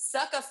you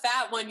suck a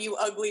fat one, you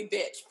ugly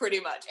bitch," pretty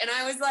much. And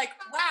I was like,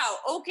 wow,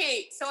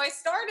 okay. So I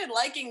started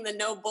liking the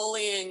no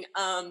bullying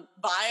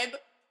vibe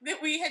that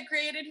we had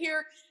created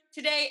here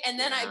today. And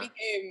then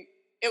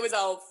it was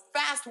a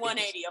fast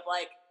 180 of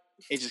like.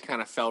 It just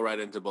kind of fell right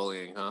into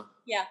bullying, huh?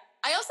 Yeah.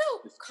 I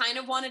also kind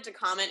of wanted to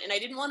comment, and I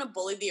didn't want to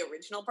bully the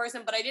original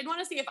person, but I did want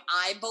to see if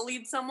I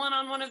bullied someone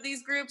on one of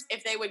these groups,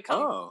 if they would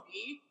come to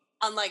me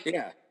on like.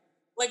 Yeah.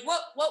 Like,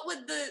 what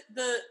would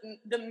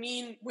the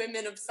mean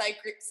women of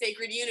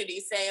sacred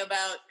unity say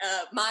about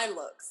my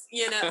looks?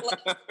 You know,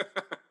 like,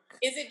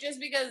 is it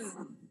just because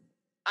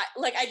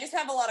I just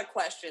have a lot of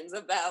questions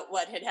about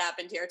what had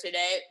happened here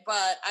today,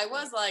 but I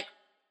was like,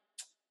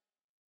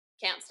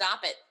 can't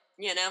stop it,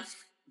 you know?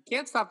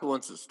 Can't stop it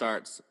once it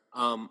starts.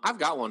 I've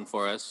got one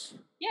for us.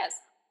 Yes.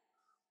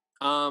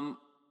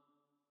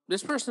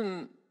 This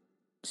person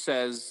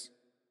says,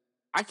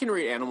 I can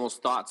read animals'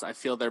 thoughts. I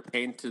feel their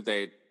pain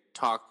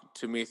talk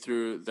to me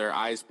through their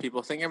eyes.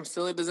 People think I'm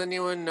silly. Does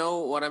anyone know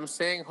what I'm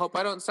saying? Hope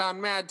I don't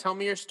sound mad. Tell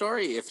me your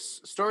story.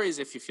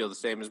 If you feel the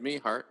same as me,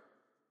 heart.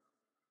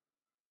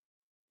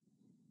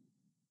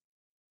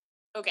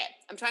 Okay,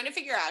 I'm trying to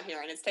figure out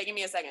here, and it's taking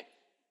me a second.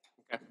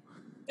 Okay.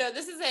 So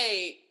this is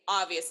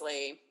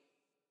obviously,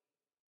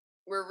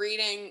 we're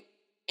reading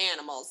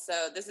animals.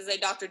 So this is a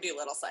Dr.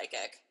 Dolittle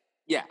psychic.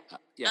 Yeah.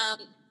 Yeah.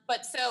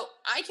 But so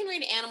I can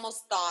read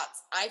animals'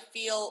 thoughts. I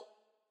feel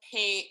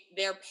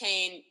their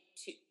pain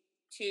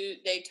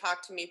they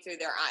talk to me through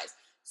their eyes.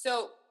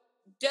 So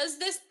does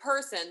this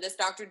person, this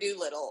Dr.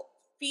 Dolittle,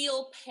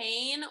 feel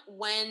pain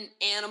when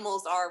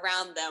animals are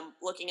around them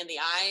looking in the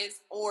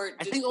eyes? Or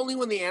I think only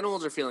when the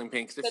animals are feeling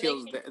pain, because it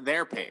feels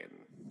their pain.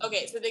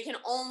 Okay, so they can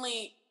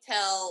only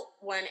tell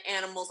when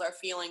animals are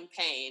feeling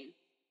pain.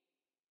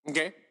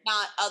 Okay.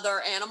 Not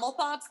other animal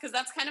thoughts, because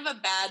that's kind of a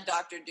bad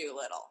Dr.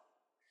 Dolittle.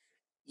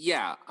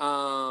 Yeah.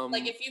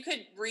 Like, if you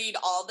could read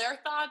all their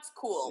thoughts,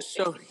 cool.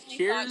 So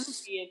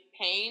here's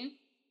pain.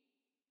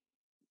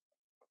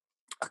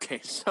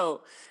 Okay,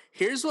 so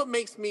here's what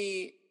makes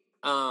me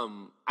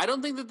I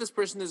don't think that this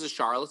person is a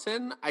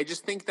charlatan. I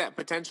just think that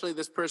potentially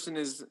this person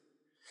is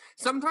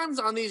sometimes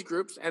on these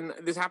groups, and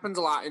this happens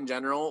a lot in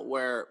general,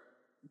 where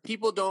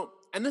people don't,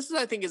 and this is,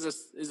 I think, this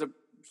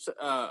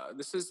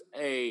is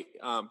a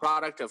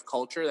product of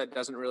culture that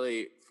doesn't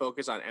really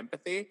focus on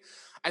empathy.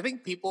 I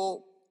think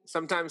people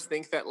sometimes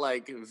think that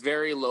like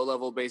very low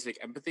level basic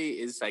empathy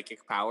is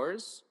psychic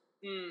powers.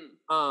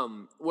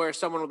 Where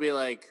someone will be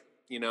like,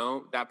 you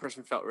know, that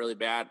person felt really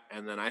bad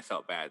and then I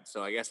felt bad,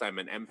 so I guess I'm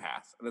an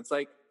empath. And it's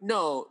like,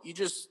 no,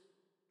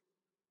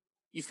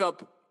 you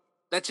felt,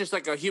 that's just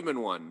like a human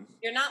one.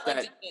 You're not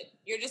like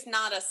you're just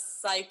not a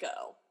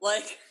psycho.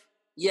 Like,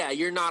 yeah,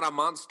 you're not a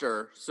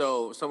monster,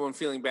 so someone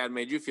feeling bad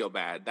made you feel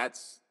bad.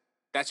 That's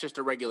just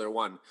a regular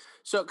one.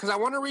 So, because I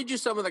want to read you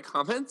some of the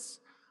comments.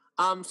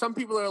 Some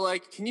people are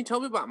like, can you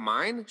tell me about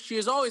mine? She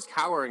is always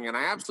cowering, and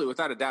I absolutely,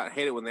 without a doubt,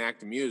 hate it when they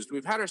act amused.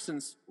 We've had her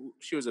since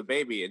she was a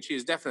baby, and she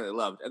is definitely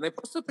loved. And they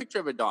posted a picture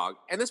of a dog.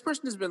 And this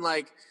person has been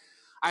like,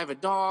 I have a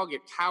dog,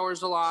 it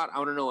cowers a lot, I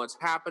want to know what's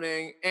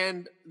happening.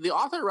 And the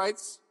author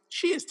writes,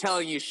 she is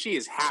telling you she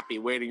is happy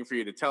waiting for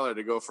you to tell her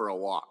to go for a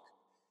walk.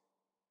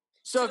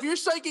 So if your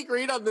psychic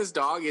read on this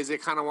dog is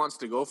it kind of wants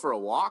to go for a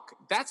walk,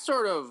 that's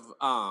sort of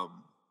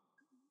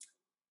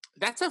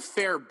that's a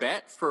fair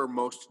bet for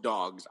most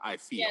dogs, I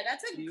feel. Yeah,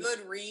 that's a good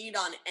read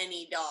on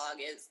any dog.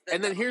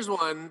 And then here's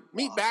one.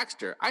 Meet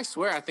Baxter. I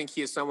swear I think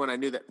he is someone I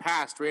knew that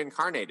passed,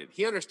 reincarnated.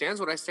 He understands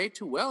what I say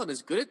too well and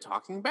is good at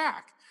talking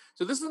back.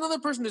 So this is another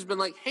person who's been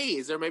like, hey,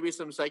 is there maybe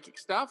some psychic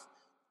stuff?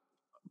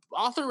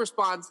 Author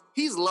responds,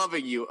 he's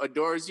loving you,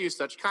 adores you,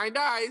 such kind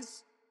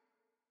eyes.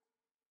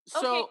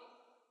 So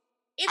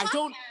if I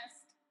don't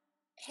asked,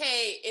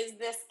 hey, is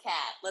this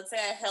cat? Let's say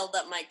I held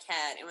up my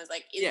cat and was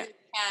like, is this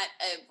cat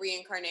a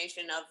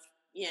reincarnation of,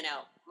 you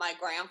know, my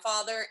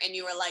grandfather? And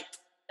you were like,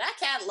 that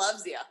cat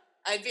loves you.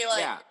 I'd be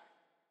like,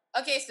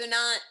 okay, so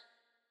not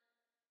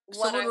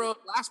what someone wrote,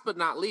 last but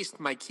not least,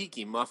 my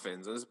Kiki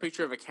muffins. And there's a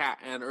picture of a cat,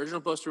 and the original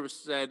poster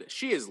said,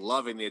 she is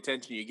loving the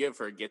attention you give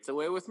her. Gets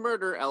away with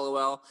murder,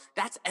 LOL.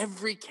 That's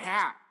every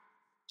cat.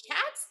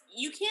 Cats,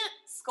 you can't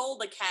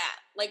scold a cat.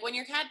 Like, when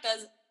your cat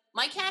does...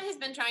 My cat has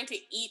been trying to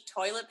eat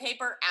toilet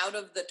paper out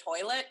of the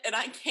toilet, and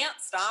I can't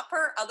stop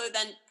her other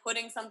than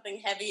putting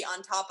something heavy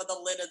on top of the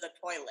lid of the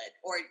toilet,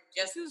 or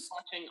just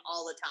flushing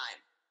all the time.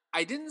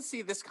 I didn't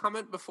see this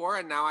comment before,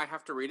 and now I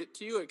have to read it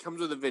to you. It comes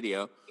with a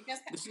video.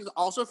 This is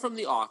also from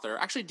the author.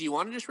 Actually, do you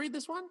want to just read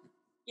this one?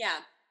 Yeah.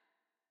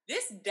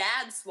 This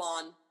dad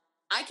swan,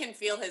 I can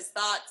feel his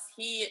thoughts.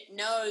 He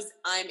knows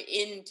I'm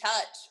in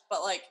touch,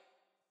 but like,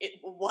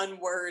 one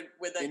word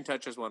with a... In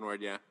touch is one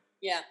word, yeah.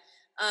 Yeah.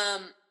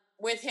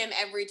 With him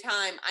every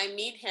time I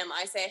meet him,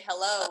 I say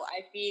hello.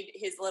 I feed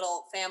his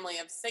little family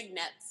of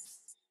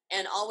cygnets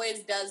and always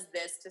does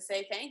this to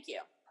say thank you.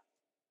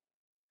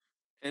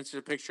 And it's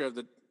a picture of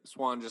the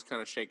swan just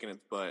kind of shaking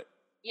its butt.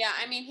 Yeah,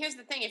 I mean, here's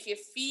the thing. If you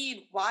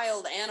feed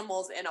wild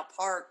animals in a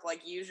park,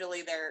 like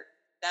usually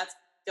that's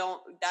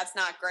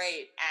not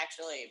great,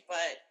 actually.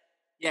 But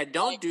yeah,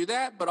 don't do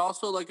that. But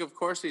also, like, of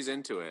course he's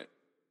into it.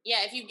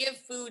 Yeah, if you give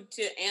food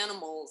to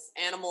animals,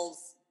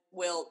 animals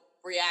will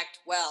react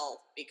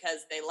well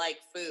because they like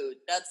food.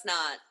 That's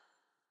not...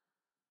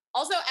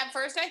 Also, at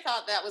first I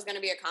thought that was going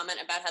to be a comment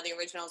about how the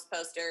original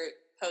poster's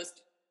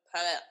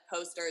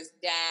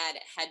dad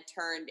had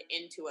turned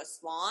into a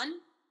swan,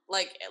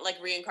 like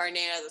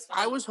reincarnated as a swan.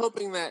 I was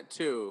hoping that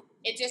too.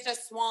 It's just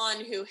a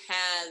swan who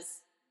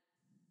has,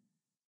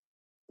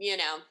 you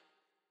know,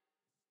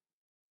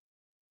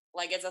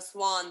 like, it's a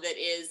swan that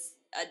is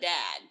a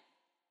dad.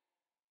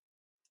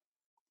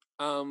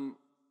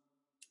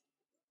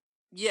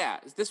 Yeah,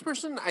 this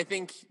person, I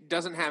think,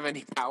 doesn't have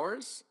any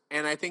powers,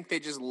 and I think they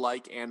just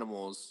like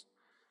animals.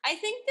 I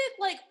think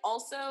that, like,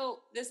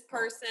 also this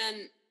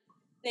person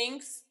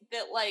thinks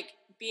that, like,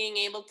 being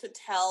able to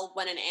tell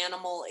when an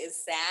animal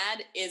is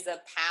sad is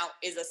a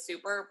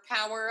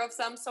superpower of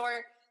some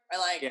sort, or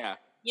like,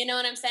 you know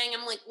what I'm saying?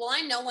 I'm like, well, I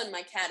know when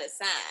my cat is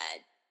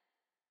sad.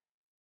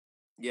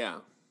 Yeah.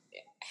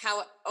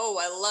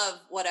 I love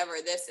whatever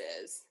this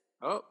is.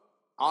 Oh,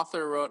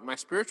 author wrote, my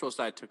spiritual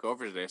side took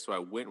over today, so I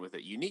went with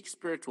it. Unique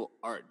spiritual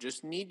art.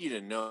 Just need you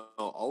to know,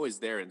 always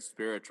there in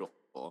spiritual.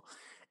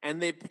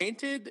 And they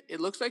painted, it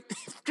looks like,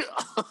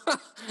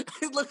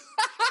 it looks,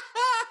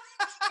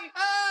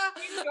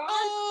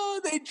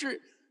 oh,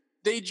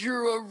 they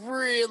drew a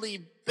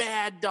really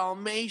bad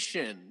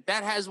Dalmatian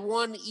that has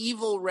one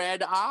evil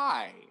red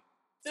eye.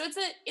 So it's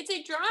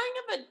a drawing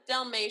of a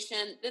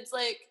Dalmatian that's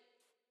like,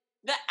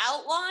 the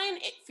outline,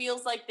 it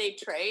feels like they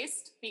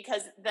traced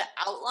because the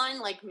outline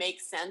like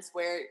makes sense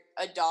where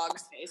a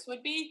dog's face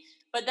would be,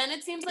 but then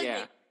it seems like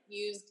they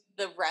used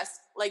the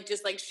rest, like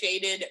just like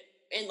shaded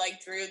and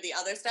like drew the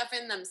other stuff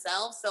in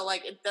themselves, so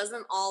like it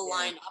doesn't all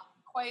line up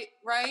quite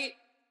right.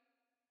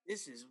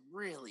 This is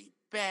really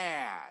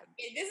bad.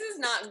 This is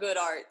not good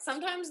art.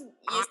 Sometimes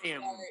you see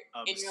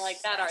art and you're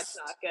like, that art's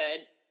not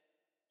good.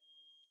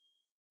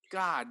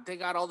 God, they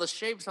got all the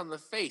shapes on the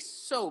face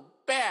so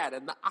bad,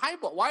 and the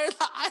eyeball. Why are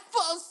the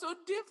eyeballs so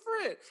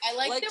different? I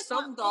like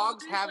some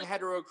dogs have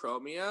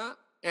heterochromia,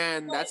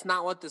 and that's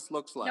not what this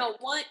looks like. No,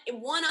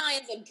 one eye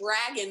is a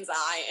dragon's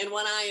eye, and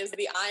one eye is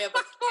the eye of a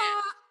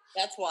cat.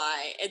 That's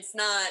why it's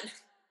not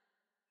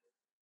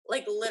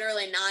like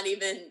literally not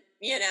even,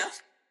 you know.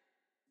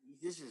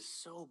 This is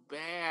so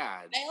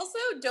bad. I also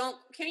don't.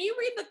 Can you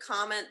read the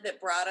comment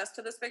that brought us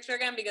to this picture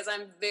again? Because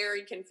I'm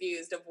very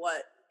confused of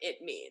what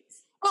it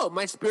means. Oh,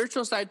 my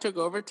spiritual side took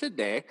over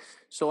today,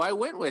 so I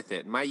went with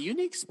it. My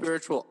unique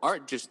spiritual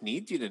art just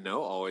needs you to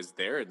know, always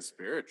there in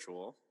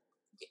spiritual.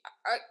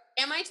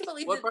 Am I to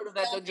believe what part of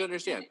that don't you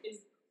understand? Is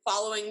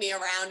following me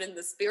around in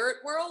the spirit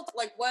world?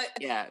 Like what?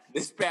 Yeah,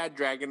 this bad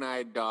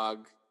dragon-eyed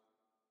dog.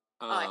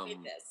 I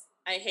hate this.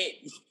 I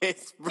hate.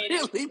 It's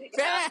really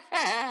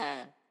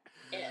bad.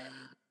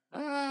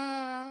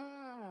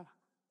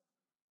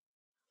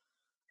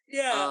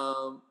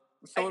 Yeah.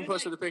 Someone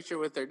posted a picture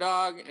with their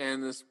dog,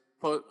 and this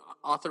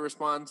author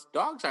responds,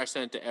 dogs are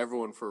sent to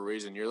everyone for a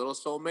reason. Your little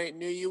soulmate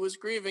knew you was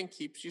grieving,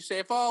 keeps you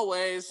safe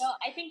always. Well,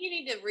 I think you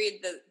need to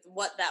read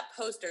what that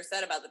poster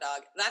said about the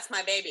dog. That's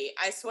my baby.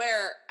 I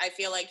swear I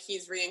feel like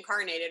he's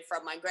reincarnated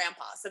from my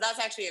grandpa. So that's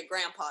actually a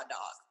grandpa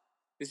dog.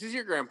 This is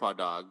your grandpa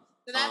dog.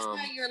 So that's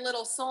why your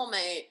little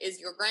soulmate is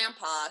your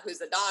grandpa,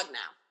 who's a dog now.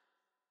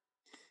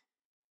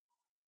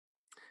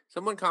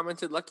 Someone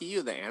commented, lucky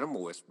you, the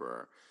animal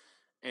whisperer.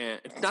 And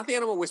not the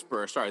animal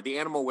whisperer, sorry, the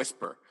animal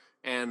whisper.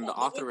 And the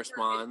author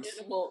responds,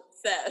 animal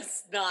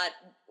says, not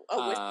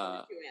a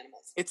whisper to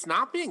animals. It's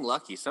not being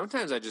lucky.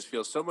 Sometimes I just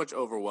feel so much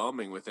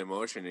overwhelming with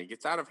emotion. It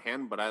gets out of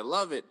hand, but I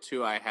love it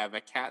too. I have a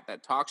cat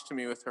that talks to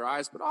me with her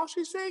eyes, but all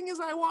she's saying is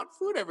I want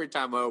food every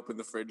time I open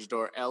the fridge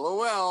door.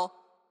 LOL.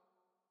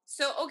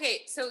 So,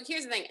 okay, so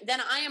here's the thing. Then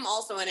I am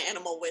also an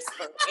animal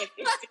whisperer. If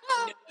it's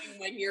knowing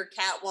when your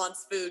cat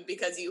wants food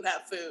because you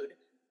have food.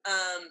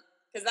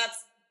 Because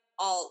that's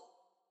all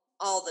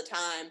the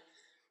time.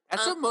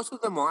 That's what most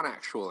of them want,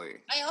 actually.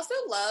 I also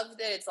love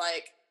that it's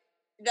like,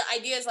 the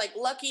idea is like,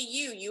 lucky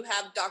you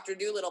have Dr.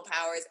 Dolittle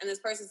powers. And this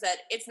person said,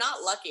 it's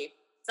not lucky.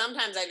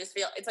 Sometimes I just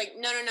feel, it's like,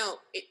 no.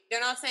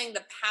 They're not saying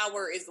the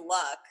power is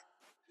luck.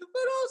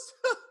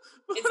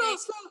 But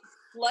also,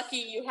 lucky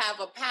you have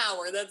a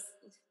power.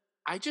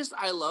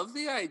 I love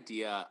the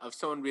idea of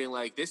someone being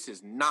like, this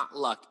is not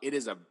luck. It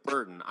is a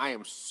burden. I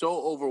am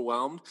so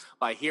overwhelmed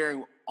by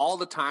hearing all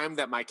the time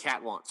that my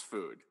cat wants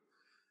food.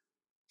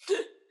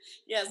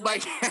 Yes, my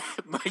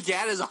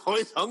cat is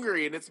always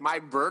hungry, and it's my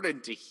burden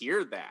to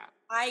hear that.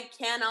 I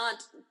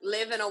cannot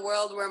live in a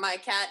world where my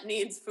cat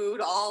needs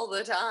food all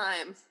the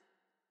time.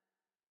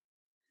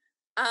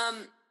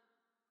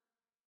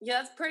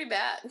 Yeah, that's pretty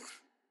bad.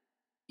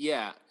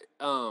 Yeah.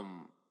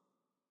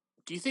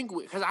 Do you think?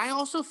 Because I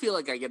also feel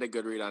like I get a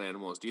good read on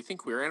animals. Do you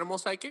think we're animal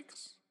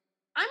psychics?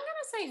 I'm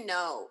gonna say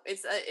no.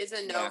 It's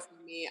a no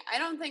for me. I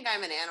don't think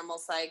I'm an animal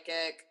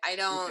psychic. I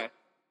don't. Okay.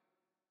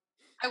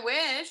 I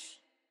wish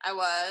I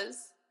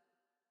was,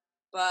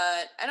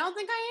 but I don't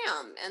think I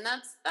am, and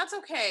that's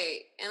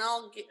okay. And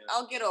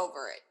I'll get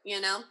over it.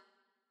 You know.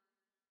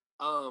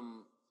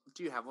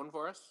 Do you have one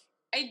for us?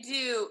 I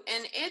do,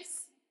 and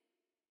it's.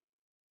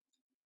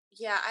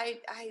 Yeah, I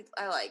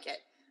like it.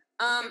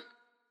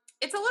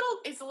 It's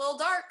a little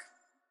dark.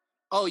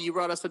 Oh, you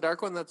brought us a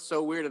dark one? That's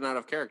so weird and out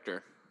of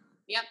character.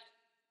 Yep.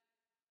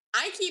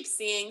 I keep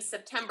seeing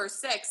September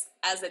 6th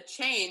as a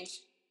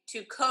change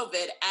to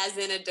COVID, as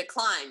in a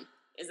decline.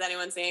 Is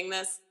anyone seeing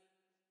this?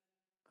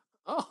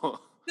 Oh. So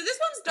this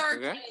one's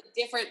dark in a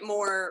different,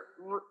 more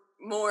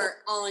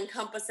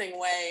all-encompassing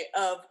way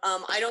of,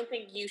 I don't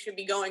think you should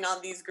be going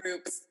on these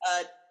groups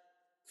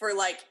for,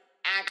 like,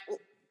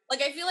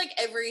 I feel like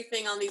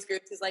everything on these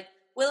groups is like,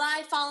 will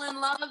I fall in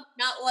love?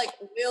 Not like,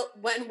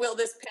 when will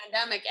this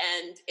pandemic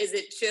end? Is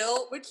it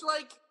chill? Which,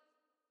 like,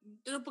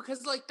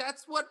 because, like,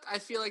 that's what I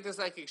feel like the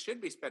psychic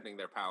should be spending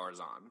their powers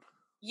on.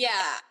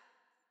 Yeah.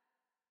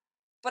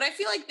 But I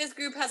feel like this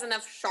group has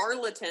enough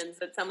charlatans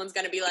that someone's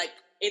going to be like,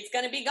 it's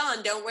going to be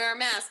gone. Don't wear a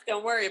mask.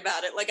 Don't worry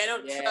about it. Like, I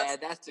don't trust. Yeah,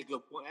 that's a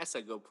good point. That's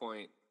a good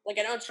point. Like,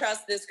 I don't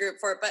trust this group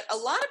for it. But a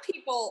lot of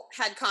people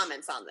had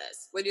comments on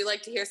this. Would you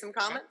like to hear some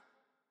comments?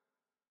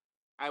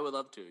 I would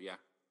love to, yeah.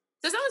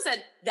 So someone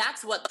said,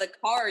 that's what the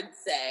cards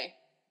say.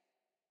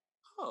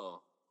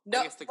 Oh. No,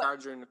 I guess the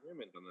cards are in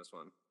agreement on this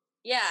one.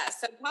 Yeah,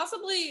 so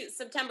possibly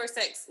September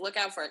 6th. Look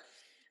out for it.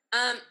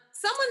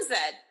 Someone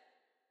said,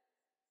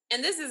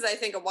 and this is, I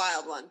think, a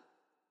wild one.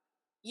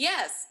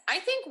 Yes, I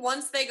think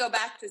once they go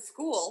back to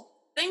school,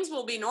 things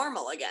will be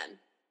normal again.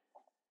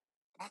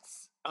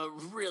 That's a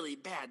really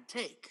bad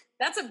take.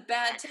 That's a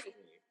bad take.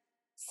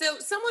 So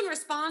someone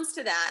responds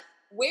to that.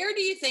 Where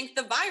do you think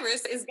the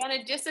virus is going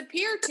to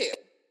disappear to?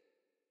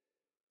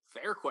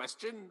 Fair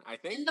question, I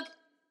think. And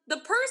the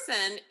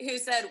person who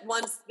said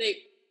once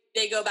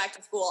they go back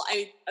to school,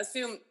 I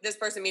assume this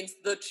person means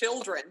the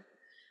children.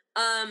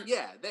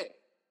 They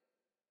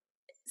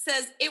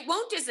says it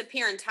won't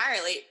disappear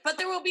entirely, but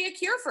there will be a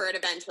cure for it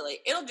eventually.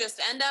 It'll just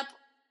end up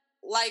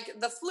like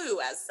the flu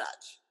as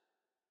such.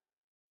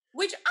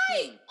 Which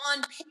I,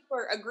 on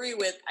paper, agree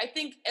with. I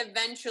think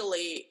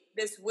eventually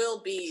this will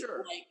be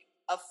like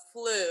a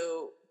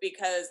flu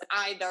because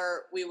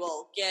either we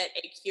will get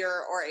a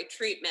cure or a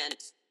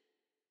treatment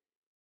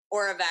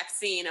or a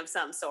vaccine of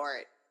some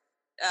sort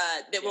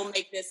that will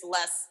make this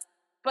less.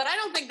 But I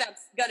don't think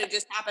that's going to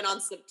just happen on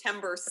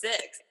September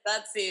 6th.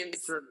 That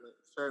seems...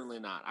 Certainly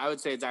not. I would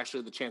say it's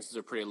actually the chances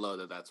are pretty low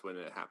that that's when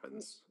it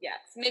happens. Yes,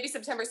 maybe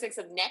September 6th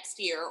of next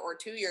year or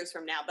 2 years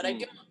from now. But I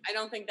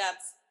don't think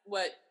that's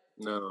what...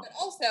 No. But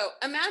also,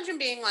 imagine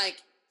being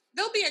like,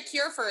 there'll be a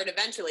cure for it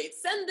eventually.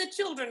 Send the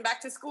children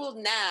back to school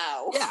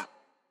now. Yeah,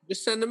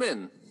 just send them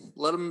in.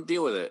 Let them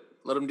deal with it.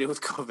 Let them deal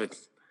with COVID.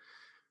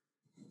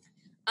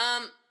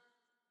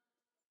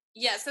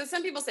 Yeah, so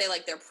some people say,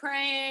 like, they're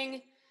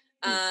praying.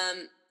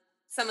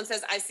 Someone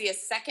says, I see a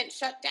second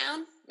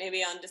shutdown,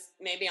 maybe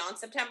on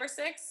September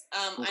 6th.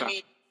 Okay. I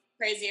mean,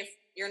 crazy if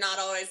you're not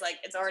always, like,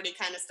 it's already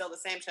kind of still the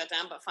same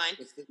shutdown, but fine.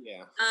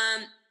 Yeah.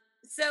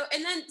 So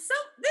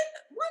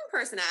one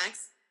person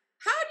asks,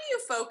 how do you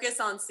focus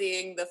on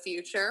seeing the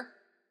future?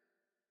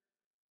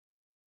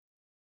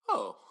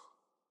 Oh.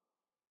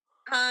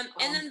 And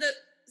then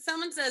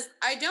someone says,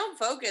 I don't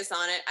focus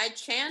on it. I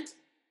chant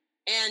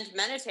and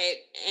meditate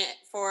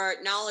for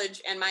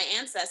knowledge and my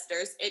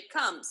ancestors. It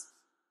comes.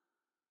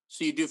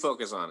 So you do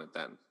focus on it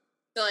then?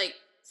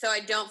 So I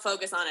don't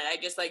focus on it. I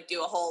just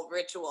do a whole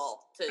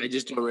ritual. I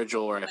just do a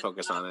ritual where I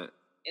focus on it.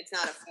 It's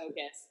not a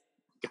focus.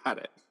 Got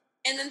it.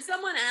 And then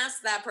someone asks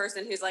that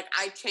person who's like,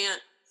 I chant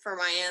for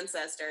my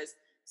ancestors.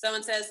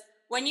 Someone says,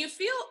 when you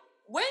feel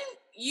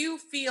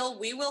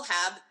we will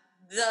have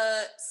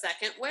the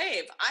second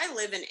wave. I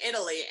live in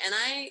Italy and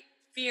I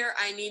fear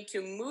I need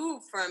to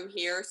move from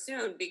here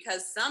soon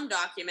because some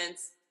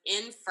documents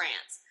in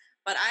France.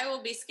 But I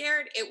will be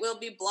scared it will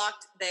be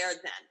blocked there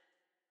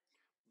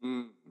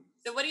then.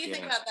 So what do you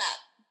think about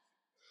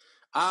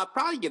that?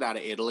 Probably get out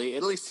of Italy.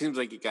 Italy seems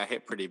like it got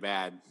hit pretty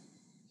bad.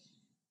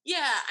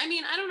 Yeah, I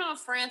mean, I don't know if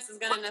France is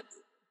going to...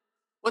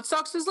 What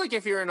sucks is, like,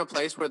 if you're in a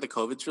place where the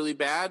COVID's really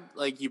bad,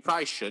 like, you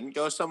probably shouldn't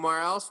go somewhere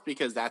else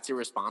because that's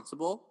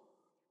irresponsible.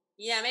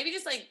 Yeah, maybe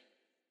just, like,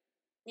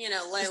 lay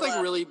just, like,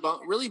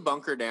 really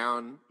bunker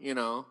down,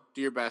 do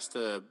your best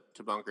to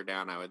bunker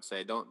down, I would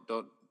say. Don't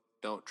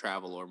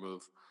travel or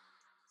move.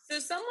 So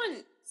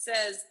someone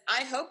says,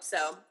 I hope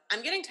so.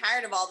 I'm getting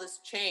tired of all this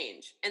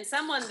change. And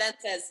someone then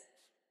says,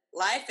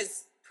 life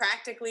is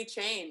practically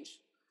change.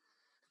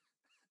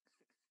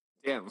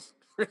 Damn,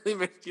 really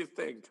makes you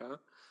think, huh?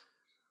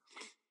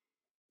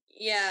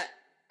 Yeah,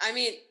 I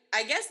mean,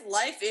 I guess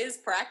life is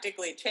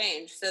practically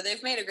change. So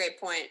they've made a great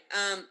point.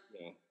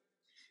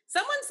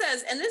 Someone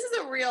says, and this is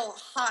a real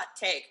hot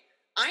take,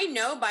 I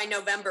know by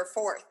November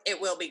 4th it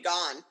will be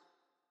gone.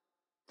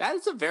 That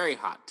is a very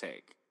hot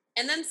take.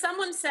 And then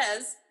someone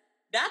says,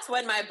 that's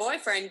when my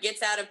boyfriend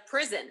gets out of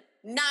prison.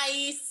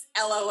 Nice,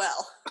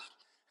 LOL.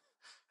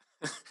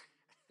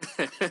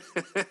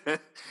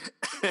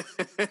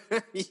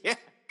 Yeah,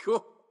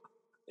 cool.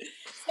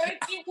 So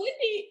it would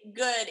be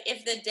good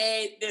if the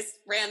day this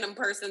random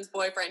person's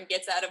boyfriend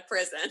gets out of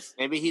prison.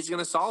 Maybe he's going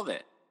to solve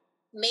it.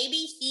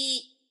 Maybe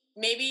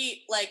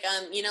like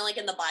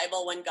in the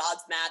Bible when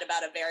God's mad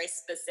about a very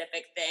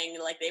specific thing,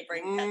 like they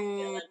bring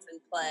pestilence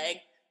and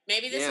plague.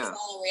 Maybe this is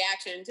all a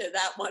reaction to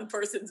that one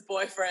person's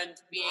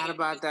boyfriend being... What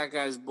about that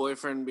guy's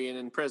boyfriend being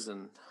in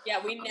prison? Yeah,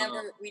 we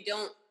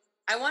don't...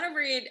 I want to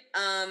read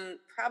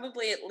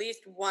probably at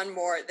least one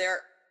more.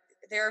 There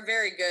are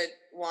very good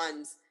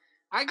ones.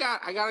 I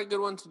got a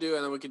good one to do,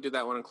 and then we can do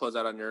that one and close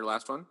out on your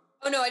last one.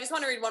 Oh, no, I just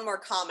want to read one more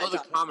comment. Oh, the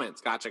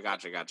comments. Gotcha.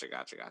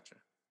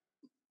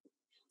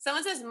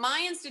 Someone says,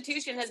 my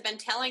institution has been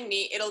telling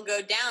me it'll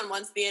go down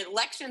once the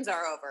elections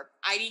are over.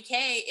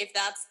 IDK, if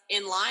that's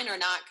in line or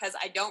not, because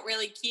I don't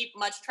really keep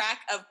much track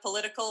of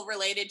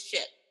political-related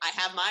shit. I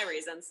have my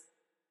reasons.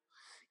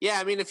 Yeah,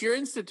 I mean, if your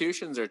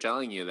institutions are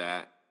telling you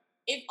that.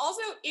 If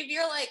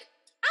you're like,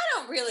 I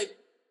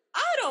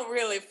don't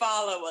really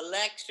follow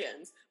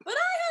elections, but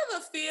I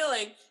have a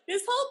feeling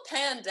this whole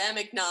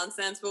pandemic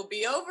nonsense will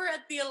be over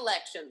at the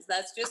elections.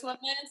 That's just what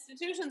my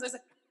institutions are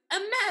saying.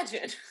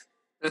 Imagine.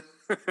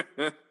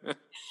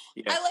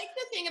 Yeah. I like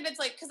the thing of it's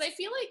like, because I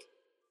feel like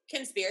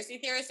conspiracy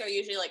theorists are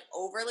usually like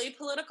overly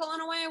political in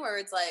a way where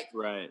it's like,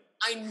 Right.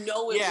 I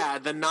know it. Yeah,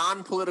 the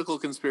non-political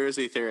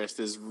conspiracy theorist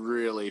is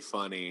really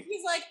funny.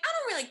 He's like, I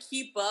don't really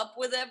keep up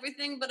with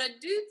everything, but I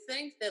do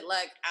think that,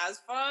 like, as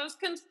far as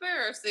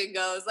conspiracy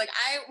goes, like,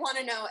 I want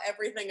to know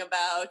everything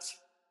about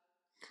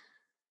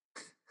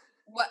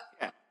what,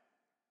 Yeah.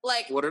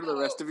 like, What are the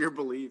rest of your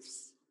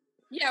beliefs?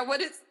 Yeah,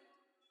 what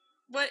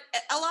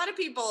a lot of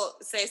people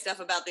say stuff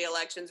about the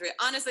elections.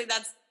 Honestly,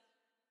 that's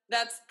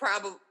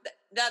probably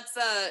that's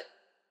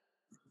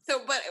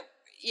so, but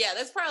yeah,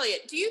 that's probably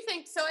it. Do you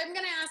think so? I'm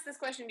going to ask this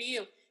question to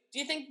you. Do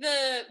you think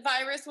the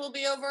virus will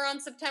be over on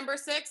September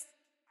 6th?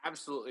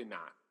 Absolutely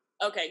not.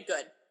 Okay,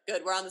 good.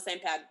 We're on the same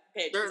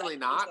page. Certainly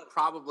not.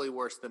 Probably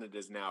worse than it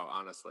is now,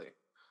 honestly.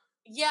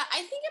 Yeah, I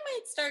think it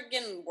might start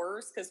getting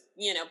worse because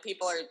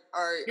people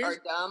are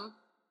dumb.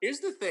 Here's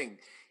the thing: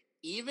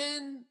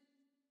 even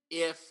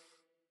if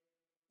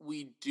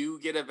we do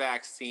get a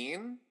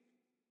vaccine,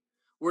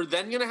 we're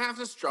then going to have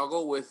to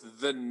struggle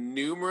with the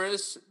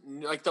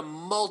the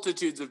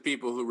multitudes of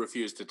people who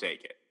refuse to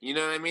take it. You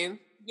know what I mean?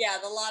 Yeah,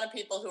 a lot of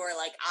people who are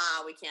like,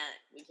 we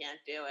can't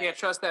do it. Can't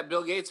trust that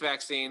Bill Gates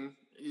vaccine.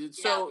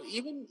 So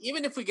even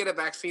if we get a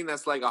vaccine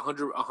that's like a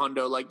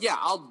hundo, like, yeah,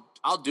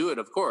 I'll do it,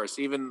 of course.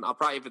 Even I'll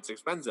probably, if it's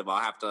expensive, I'll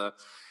have to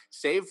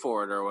save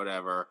for it or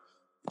whatever.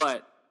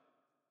 But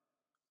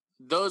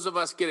those of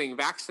us getting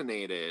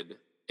vaccinated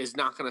is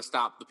not going to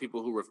stop the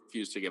people who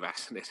refuse to get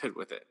vaccinated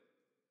with it.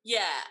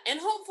 Yeah, and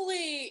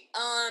hopefully,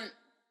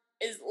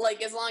 as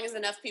long as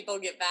enough people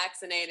get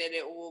vaccinated,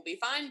 it will be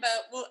fine.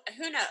 But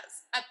who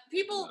knows?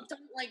 People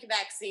don't like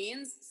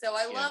vaccines, so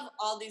I love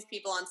all these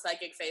people on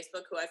Psychic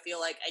Facebook who I feel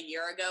like a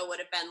year ago would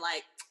have been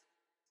like,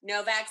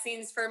 "No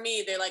vaccines for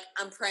me." They're like,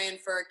 "I'm praying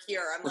for a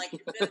cure." I'm like,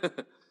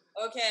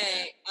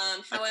 okay.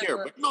 However, a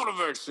cure, but not a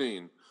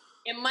vaccine.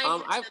 It might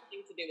have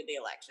something to do with the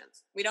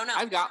elections. We don't know.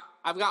 I've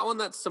got one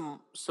that's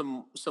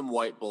some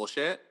white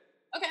bullshit.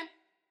 Okay.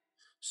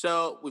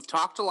 So we've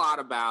talked a lot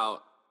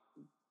about,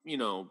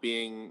 not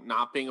being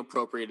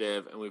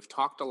appropriative, and we've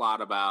talked a lot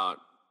about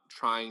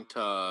trying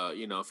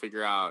to,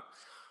 figure out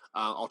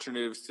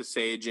alternatives to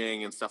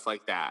saging and stuff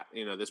like that.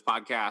 This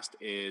podcast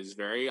is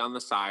very on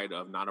the side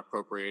of not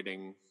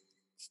appropriating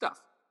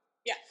stuff.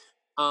 Yeah.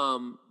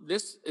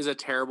 This is a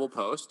terrible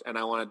post, and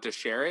I wanted to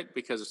share it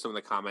because of some of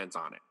the comments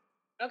on it.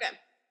 Okay.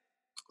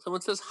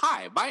 Someone says,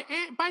 "Hi,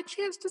 by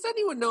chance, does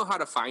anyone know how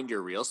to find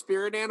your real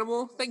spirit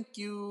animal? Thank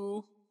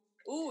you."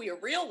 Ooh, your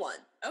real one.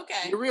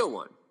 Okay. Your real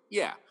one.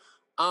 Yeah.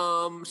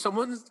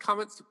 Someone's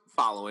comments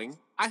following.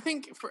 I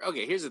think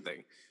here's the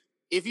thing.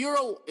 If you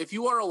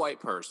are a white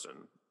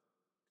person,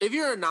 if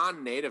you're a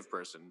non-native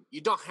person,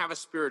 you don't have a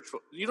spirit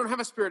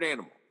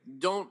animal.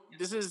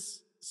 This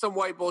is some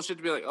white bullshit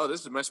to be like, "Oh,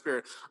 this is my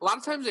spirit." A lot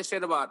of times they say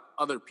it about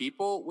other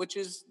people, which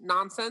is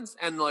nonsense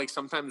and like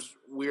sometimes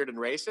weird and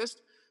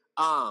racist.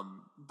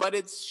 But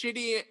it's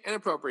shitty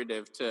and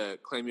appropriative to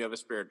claim you have a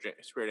spirit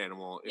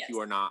animal if you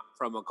are not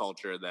from a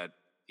culture that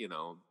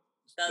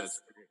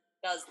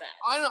does that.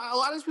 A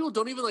lot of people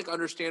don't even like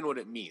understand what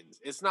it means.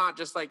 It's not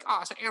just like,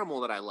 it's an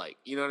animal that I like.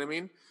 You know what I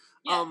mean?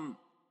 Yeah.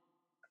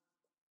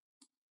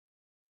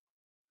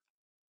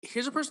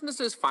 Here's a person that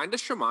says, "Find a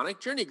shamanic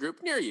journey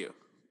group near you."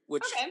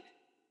 Which,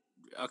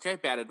 okay,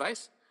 bad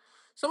advice.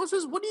 Someone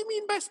says, "What do you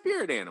mean by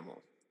spirit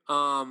animal?"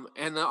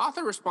 And the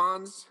author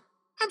responds,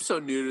 "I'm so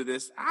new to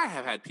this. I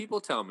have had people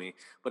tell me,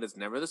 but it's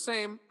never the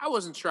same. I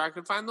wasn't sure I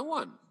could find the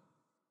one."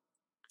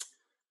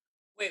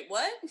 Wait,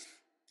 what?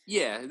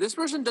 Yeah, this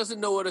person doesn't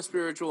know what a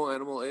spiritual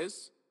animal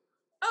is.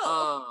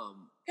 Oh,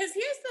 because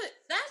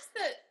that's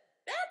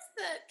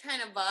the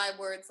kind of vibe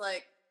where it's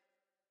like,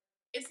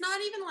 it's not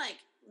even like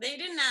they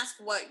didn't ask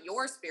what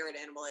your spirit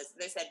animal is.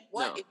 They said,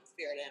 "What is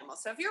spirit animal?"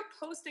 So if you're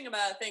posting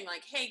about a thing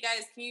like, "Hey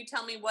guys, can you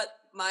tell me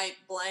what my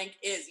blank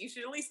is?" You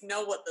should at least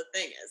know what the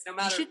thing is, no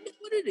matter. You should know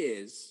what it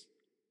is.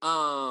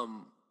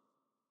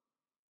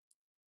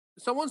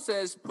 Someone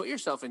says, "Put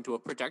yourself into a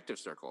protective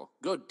circle.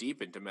 Go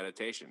deep into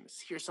meditation.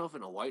 See yourself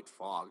in a white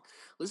fog.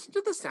 Listen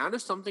to the sound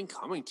of something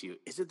coming to you.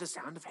 Is it the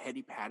sound of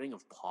heady patting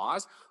of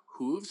paws,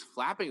 hooves,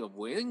 flapping of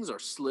wings, or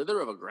slither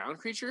of a ground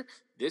creature?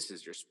 This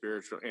is your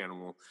spiritual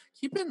animal.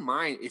 Keep in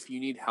mind, if you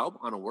need help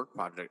on a work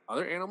project,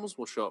 other animals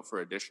will show up for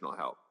additional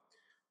help."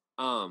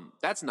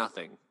 That's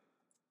nothing.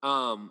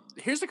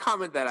 Here's a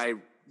comment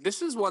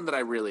this is one that I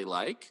really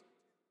like.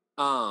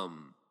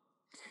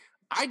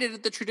 I did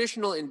it the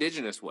traditional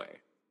indigenous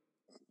way.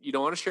 You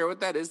don't want to share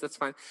what that is, that's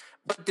fine.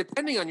 But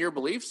depending on your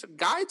beliefs,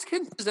 guides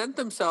can present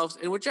themselves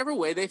in whichever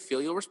way they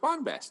feel you'll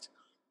respond best.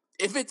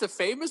 If it's a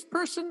famous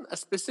person, a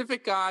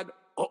specific god,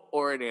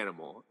 or an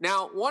animal.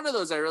 Now, one of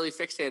those I really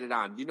fixated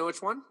on. Do you know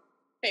which one?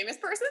 Famous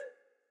person?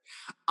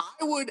 I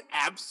would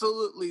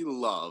absolutely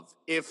love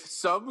if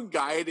some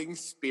guiding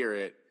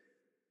spirit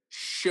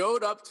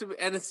showed up to me,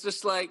 and it's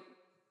just like,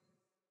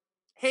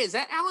 "Hey, is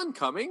that Alan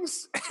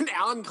Cummings?" And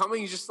Alan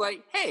Cummings just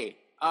like, "Hey,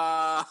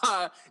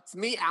 it's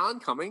me, Alan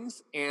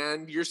Cummings,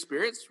 and your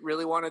spirits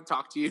really want to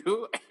talk to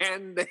you,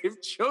 and they've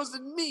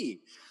chosen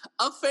me,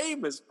 a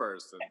famous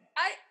person."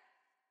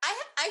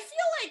 I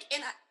feel like,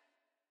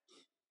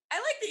 I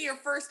like that your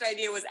first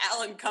idea was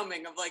Alan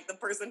Cumming of like the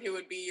person who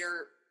would be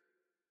your.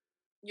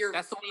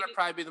 That's the one I'd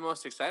probably be the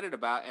most excited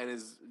about and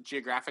is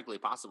geographically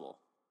possible.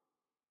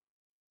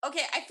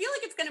 Okay, I feel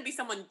like it's going to be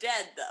someone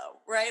dead though,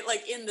 right?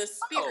 Like in the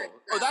spirit.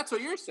 Oh, that's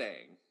what you're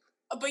saying.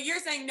 But you're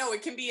saying no,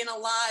 it can be an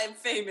alive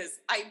famous.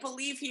 I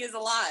believe he is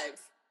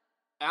alive.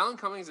 Alan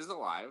Cummings is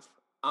alive.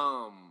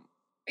 Are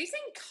you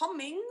saying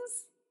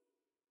Cummings?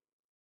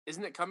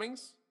 Isn't it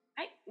Cummings?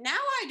 Now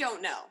I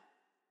don't know.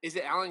 Is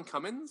it Alan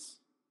Cummins?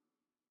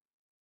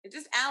 It's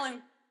just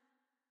Alan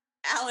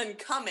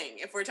Cumming,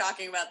 if we're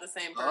talking about the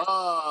same person.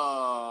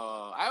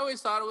 Oh, I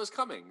always thought it was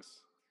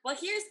Cummings. Well,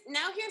 here's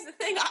the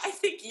thing. I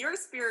think your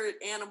spirit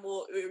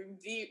animal,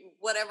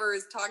 whatever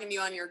is talking to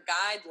you on your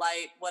guide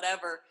light,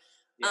 whatever,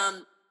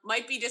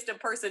 might be just a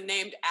person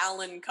named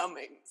Alan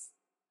Cummings.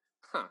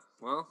 Huh.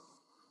 Well.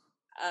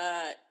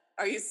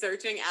 Are you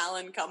searching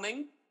Alan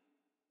Cumming?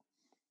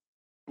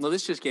 Well,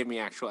 this just gave me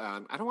actual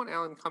Alan. I don't want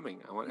Alan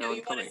Cumming. I want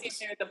Alan Cummings. You want to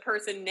see if there's a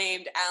person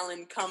named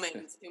Alan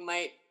Cummings who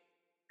might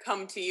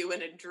come to you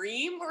in a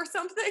dream or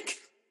something?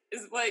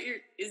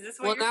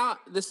 Now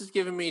this is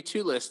giving me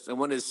two lists, and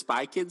one is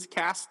Spy Kids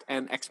cast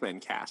and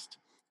X-Men cast.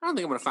 I don't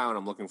think I'm going to find what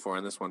I'm looking for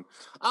in this one.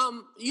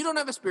 You don't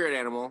have a spirit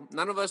animal.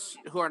 None of us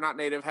who are not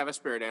native have a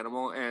spirit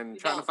animal, and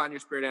trying to find your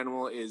spirit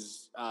animal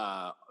is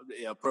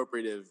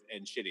appropriative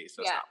and shitty.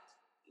 So stop.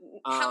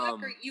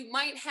 However, you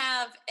might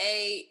have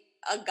a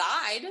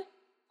guide.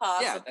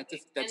 Possibly. Yeah,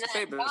 that's a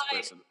famous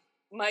person.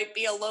 Might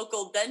be a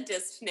local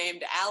dentist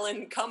named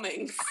Alan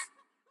Cummings.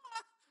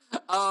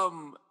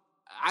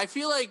 I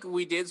feel like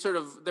we did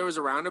there was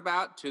a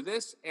roundabout to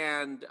this,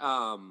 and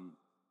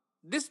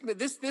this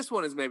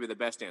one is maybe the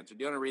best answer.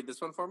 Do you want to read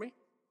this one for me?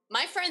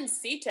 My friend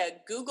Sita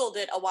Googled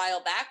it a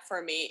while back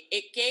for me.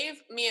 It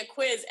gave me a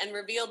quiz and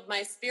revealed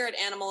my spirit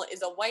animal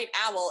is a white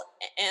owl,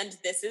 and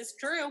this is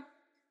true.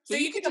 So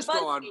you can just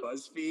go on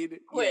BuzzFeed.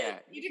 Quiz. Yeah,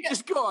 you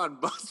just go on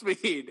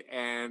BuzzFeed,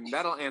 and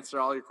that'll answer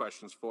all your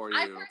questions for you.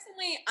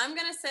 I'm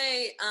going to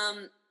say,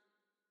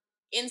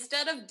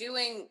 instead of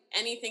doing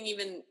anything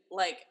even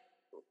like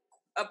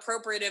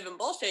appropriative and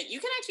bullshit, you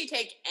can actually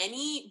take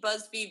any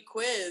BuzzFeed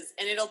quiz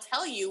and it'll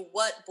tell you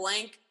what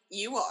blank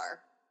you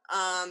are.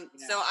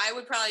 So I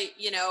would probably,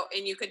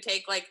 and you could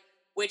take like,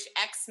 which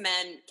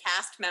X-Men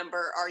cast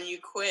member are you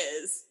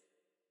quiz?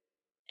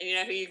 And you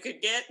know who you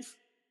could get?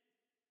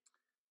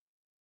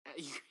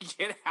 You could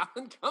get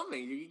Alan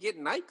Cumming. You could get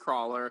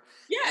Nightcrawler.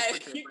 Yeah,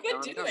 you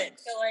could do it.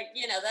 So like,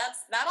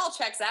 that all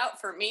checks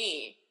out for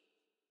me.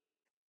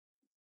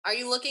 Are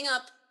you looking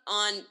up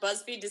on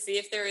BuzzFeed to see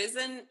if there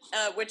isn't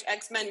which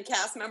X-Men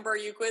cast member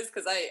you quiz?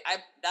 Because I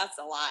that's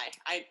a lie.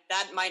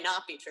 That might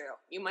not be true.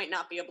 You might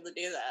not be able to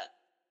do that.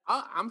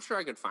 I'm sure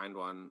I could find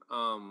one.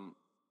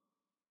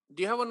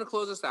 Do you have one to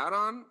close us out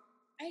on?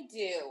 I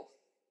do.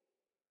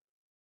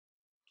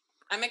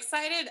 I'm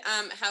excited,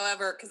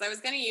 however, because I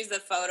was going to use a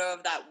photo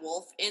of that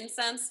wolf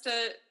incense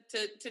to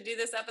do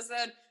this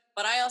episode,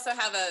 but I also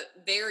have a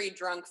very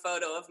drunk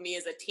photo of me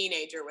as a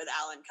teenager with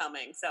Alan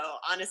Cumming. So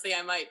honestly,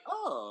 I might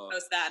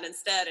post that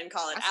instead and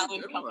call it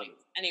Alan Cumming.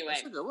 Anyway.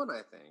 That's a good one,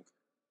 I think.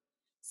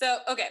 So,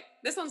 okay,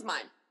 this one's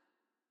mine.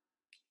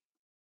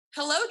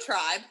 Hello,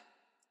 tribe.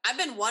 I've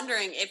been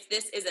wondering if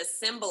this is a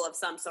symbol of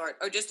some sort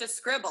or just a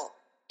scribble.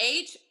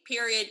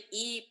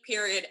 H.E.L.P.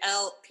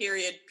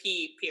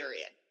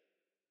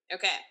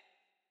 Okay.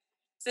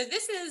 So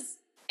this is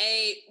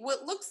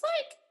what looks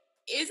like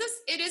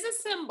it is a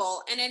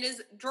symbol, and it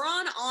is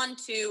drawn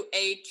onto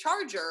a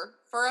charger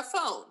for a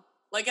phone,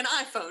 like an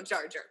iPhone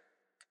charger.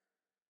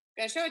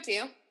 Can I show it to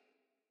you?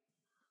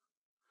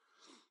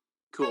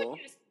 Cool. How would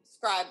you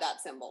describe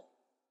that symbol?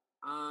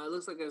 It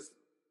looks like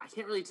I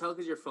can't really tell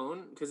because your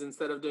phone, because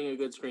instead of doing a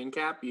good screen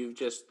cap,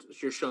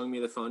 you're showing me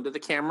the phone to the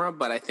camera,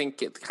 but I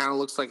think it kind of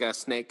looks like a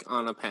snake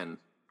on a pen.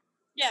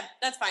 Yeah,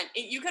 that's fine.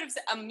 You could have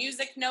said a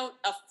music note,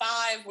 a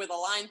 5 with a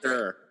line through.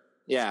 Sure.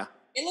 Yeah.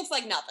 It looks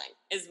like nothing,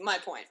 is my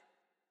point.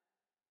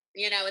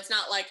 It's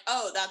not like,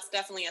 oh, that's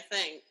definitely a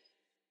thing.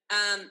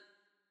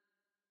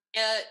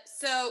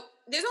 So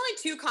there's only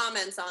 2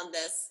 comments on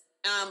this.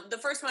 The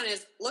first one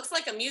is, looks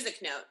like a music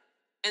note.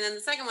 And then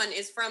the second one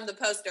is from the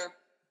poster,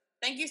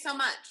 thank you so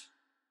much.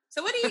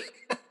 So what do you...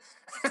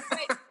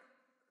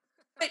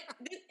 But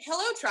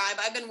hello, tribe.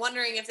 I've been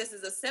wondering if this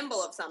is a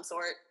symbol of some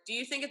sort. Do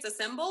you think it's a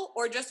symbol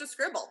or just a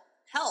scribble?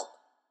 Help.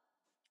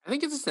 I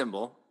think it's a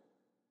symbol.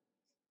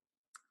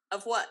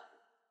 Of what?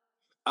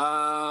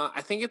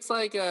 I think it's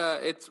like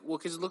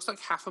because it looks like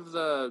half of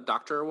the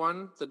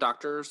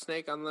doctor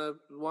snake on the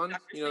one.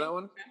 Dr. You know snake? That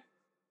one?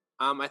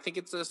 Okay. I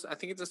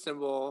think it's a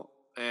symbol,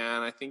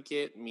 and I think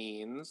it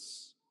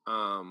means.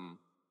 Let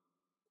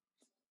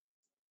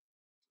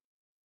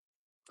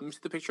me see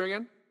the picture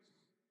again.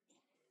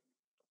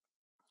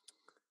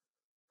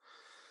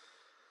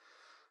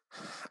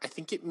 I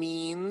think it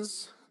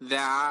means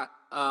that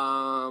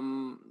I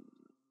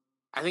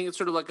think it's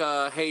sort of like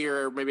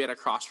you're maybe at a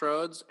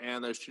crossroads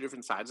and there's 2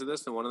 different sides of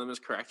this, and one of them is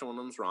correct and one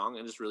of them is wrong,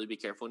 and just really be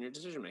careful in your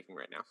decision making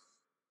right now.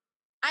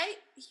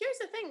 here's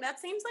the thing. That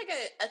seems like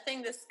a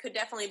thing this could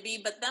definitely be.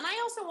 But then I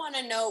also want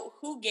to know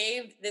who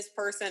gave this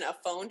person a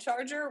phone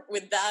charger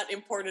with that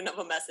important of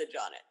a message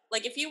on it.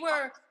 Like, if you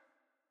were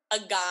a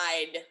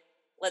guide,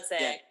 let's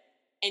say,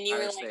 and you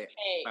were like, hey,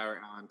 if I were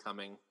Alan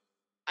Cumming,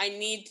 I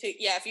need to,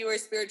 if you were a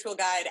spiritual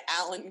guide,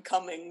 Alan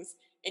Cummings,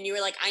 and you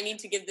were like, I need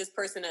to give this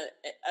person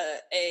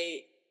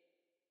a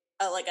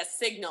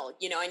signal,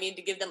 I need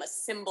to give them a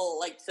symbol,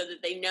 like, so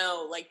that they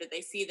know, like, that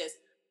they see this.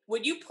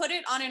 Would you put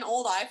it on an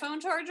old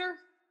iPhone charger?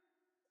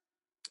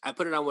 I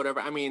put it on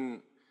whatever. I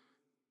mean,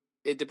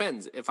 it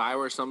depends. If I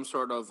were some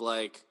sort of,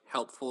 like,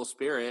 helpful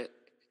spirit,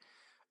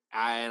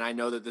 and I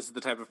know that this is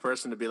the type of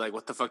person to be like,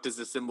 what the fuck does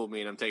this symbol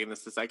mean? I'm taking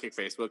this to Psychic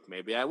Facebook.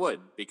 Maybe I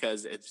would,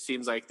 because it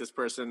seems like this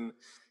person,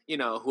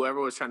 whoever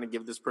was trying to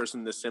give this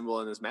person this symbol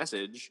and this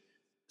message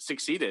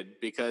succeeded,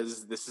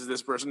 because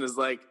this person is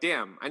like,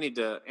 damn, I need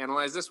to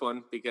analyze this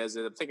one because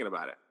I'm thinking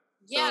about it.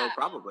 Yeah. So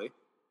probably.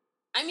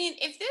 I mean,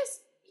 I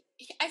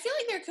feel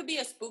like there could be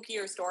a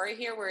spookier story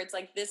here where it's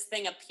like this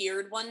thing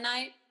appeared one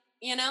night,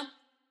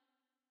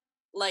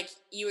 Like,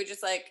 you were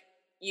just like,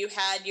 you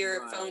had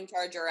your phone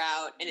charger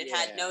out and it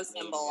had no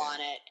symbol on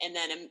it. And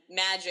then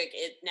magic,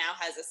 it now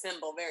has a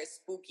symbol, very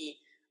spooky.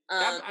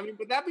 But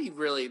that'd be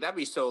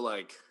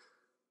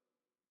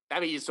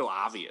so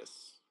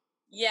obvious.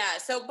 Yeah.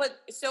 So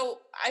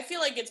I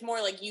feel like it's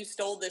more like you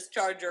stole this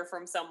charger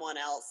from someone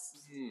else.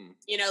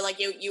 Mm-hmm. Like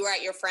you were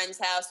at your friend's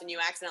house and you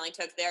accidentally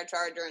took their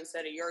charger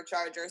instead of your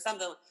charger or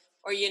something.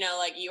 Or,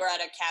 like you were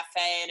at a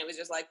cafe and it was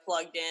just like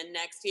plugged in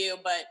next to you.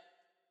 But,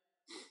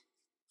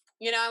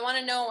 I want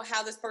to know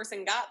how this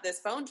person got this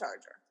phone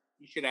charger.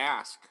 You should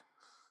ask.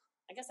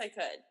 I guess I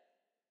could.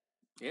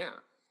 Yeah.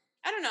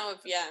 I don't know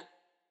if,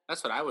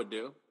 That's what I would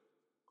do.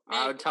 Maybe.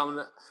 I would tell them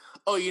that.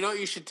 Oh, you know what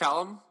you should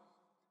tell them?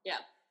 Yeah.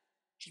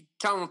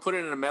 Tell them to put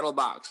it in a metal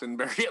box and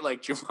bury it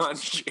like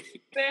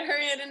Jumanji.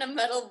 Bury it in a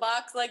metal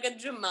box like a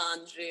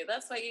Jumanji.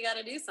 That's what you got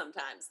to do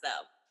sometimes,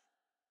 though.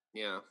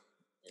 Yeah.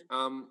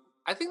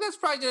 I think that's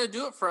probably going to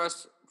do it for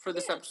us for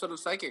this episode of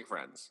Psychic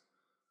Friends.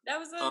 That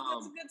was a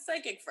good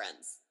Psychic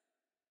Friends.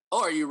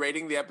 Oh, are you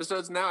rating the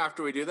episodes now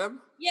after we do them?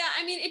 Yeah,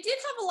 I mean, it did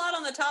have a lot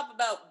on the top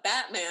about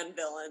Batman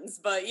villains,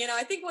 but,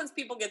 I think once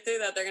people get through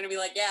that, they're going to be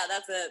like, yeah,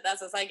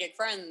 that's a Psychic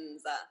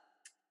Friends.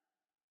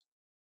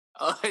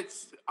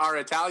 It's our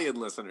Italian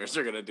listeners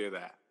are going to do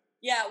that.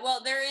 Yeah,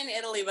 well, they're in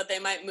Italy, but they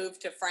might move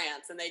to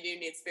France, and they do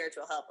need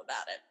spiritual help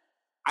about it.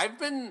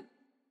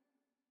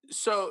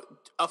 So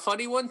a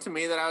funny one to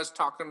me that I was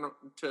talking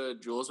to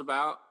Jules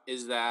about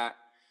is that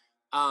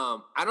I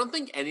don't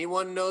think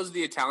anyone knows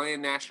the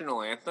Italian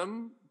national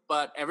anthem,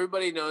 but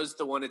everybody knows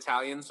the one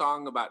Italian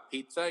song about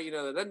pizza.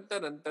 Yeah.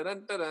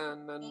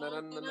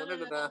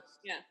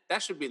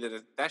 That should be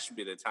the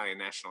Italian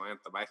national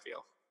anthem, I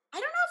feel. I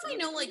don't know if I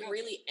know, like,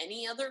 really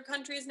any other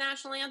country's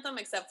national anthem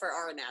except for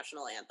our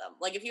national anthem.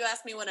 Like, if you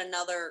ask me what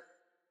another,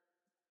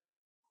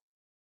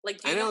 like,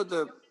 I know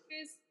the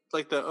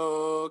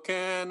Oh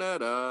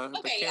Canada.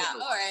 Okay, yeah, all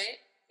right,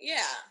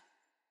 yeah.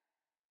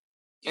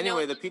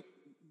 Anyway,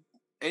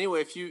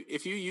 if you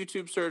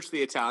YouTube search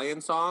the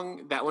Italian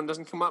song, that one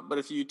doesn't come up. But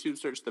if you YouTube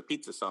search the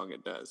pizza song,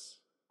 it does.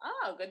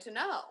 Oh, good to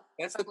know.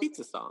 That's the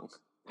pizza song.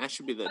 That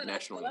should be the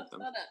national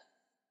anthem.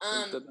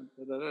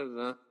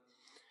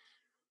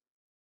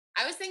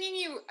 I was thinking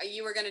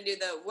you were gonna do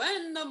the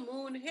 "When the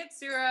Moon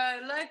Hits Your Eye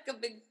Like a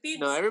Big Pizza."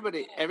 No,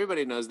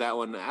 everybody knows that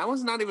one. That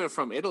one's not even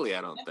from Italy,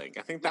 I don't think.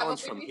 I think that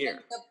one's from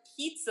here. The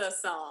pizza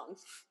song.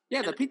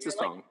 Yeah, the pizza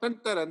song. I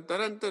didn't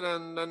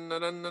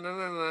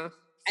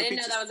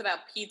know that was about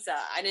pizza.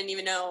 I don't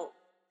know.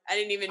 I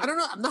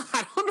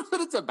don't know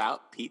that it's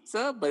about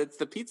pizza, but it's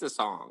the pizza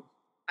song.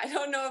 I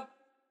don't know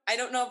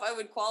if I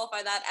would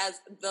qualify that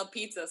as the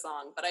pizza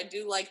song, but I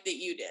do like that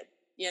you did.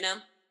 Yeah.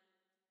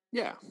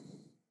 Yeah.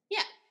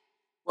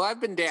 Well,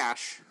 I've been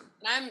Dash.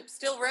 And I'm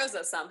still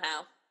Rosa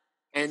somehow.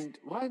 And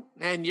what?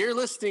 And you're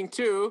listening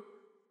to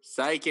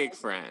Psychic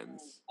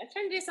Friends. I'm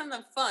trying to do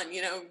something fun,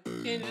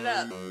 change it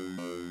up.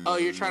 Oh,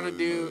 you're trying to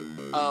do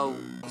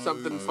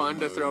something fun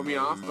to throw me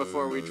off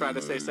before we try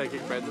to say Psychic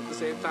Friends at the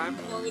same time?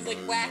 Well, it was like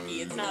wacky.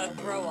 It's not a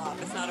throw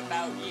off. It's not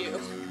about you.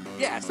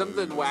 Yeah,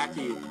 something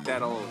wacky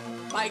that'll...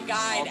 My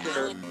guide,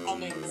 Alan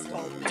Cummings,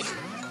 told me.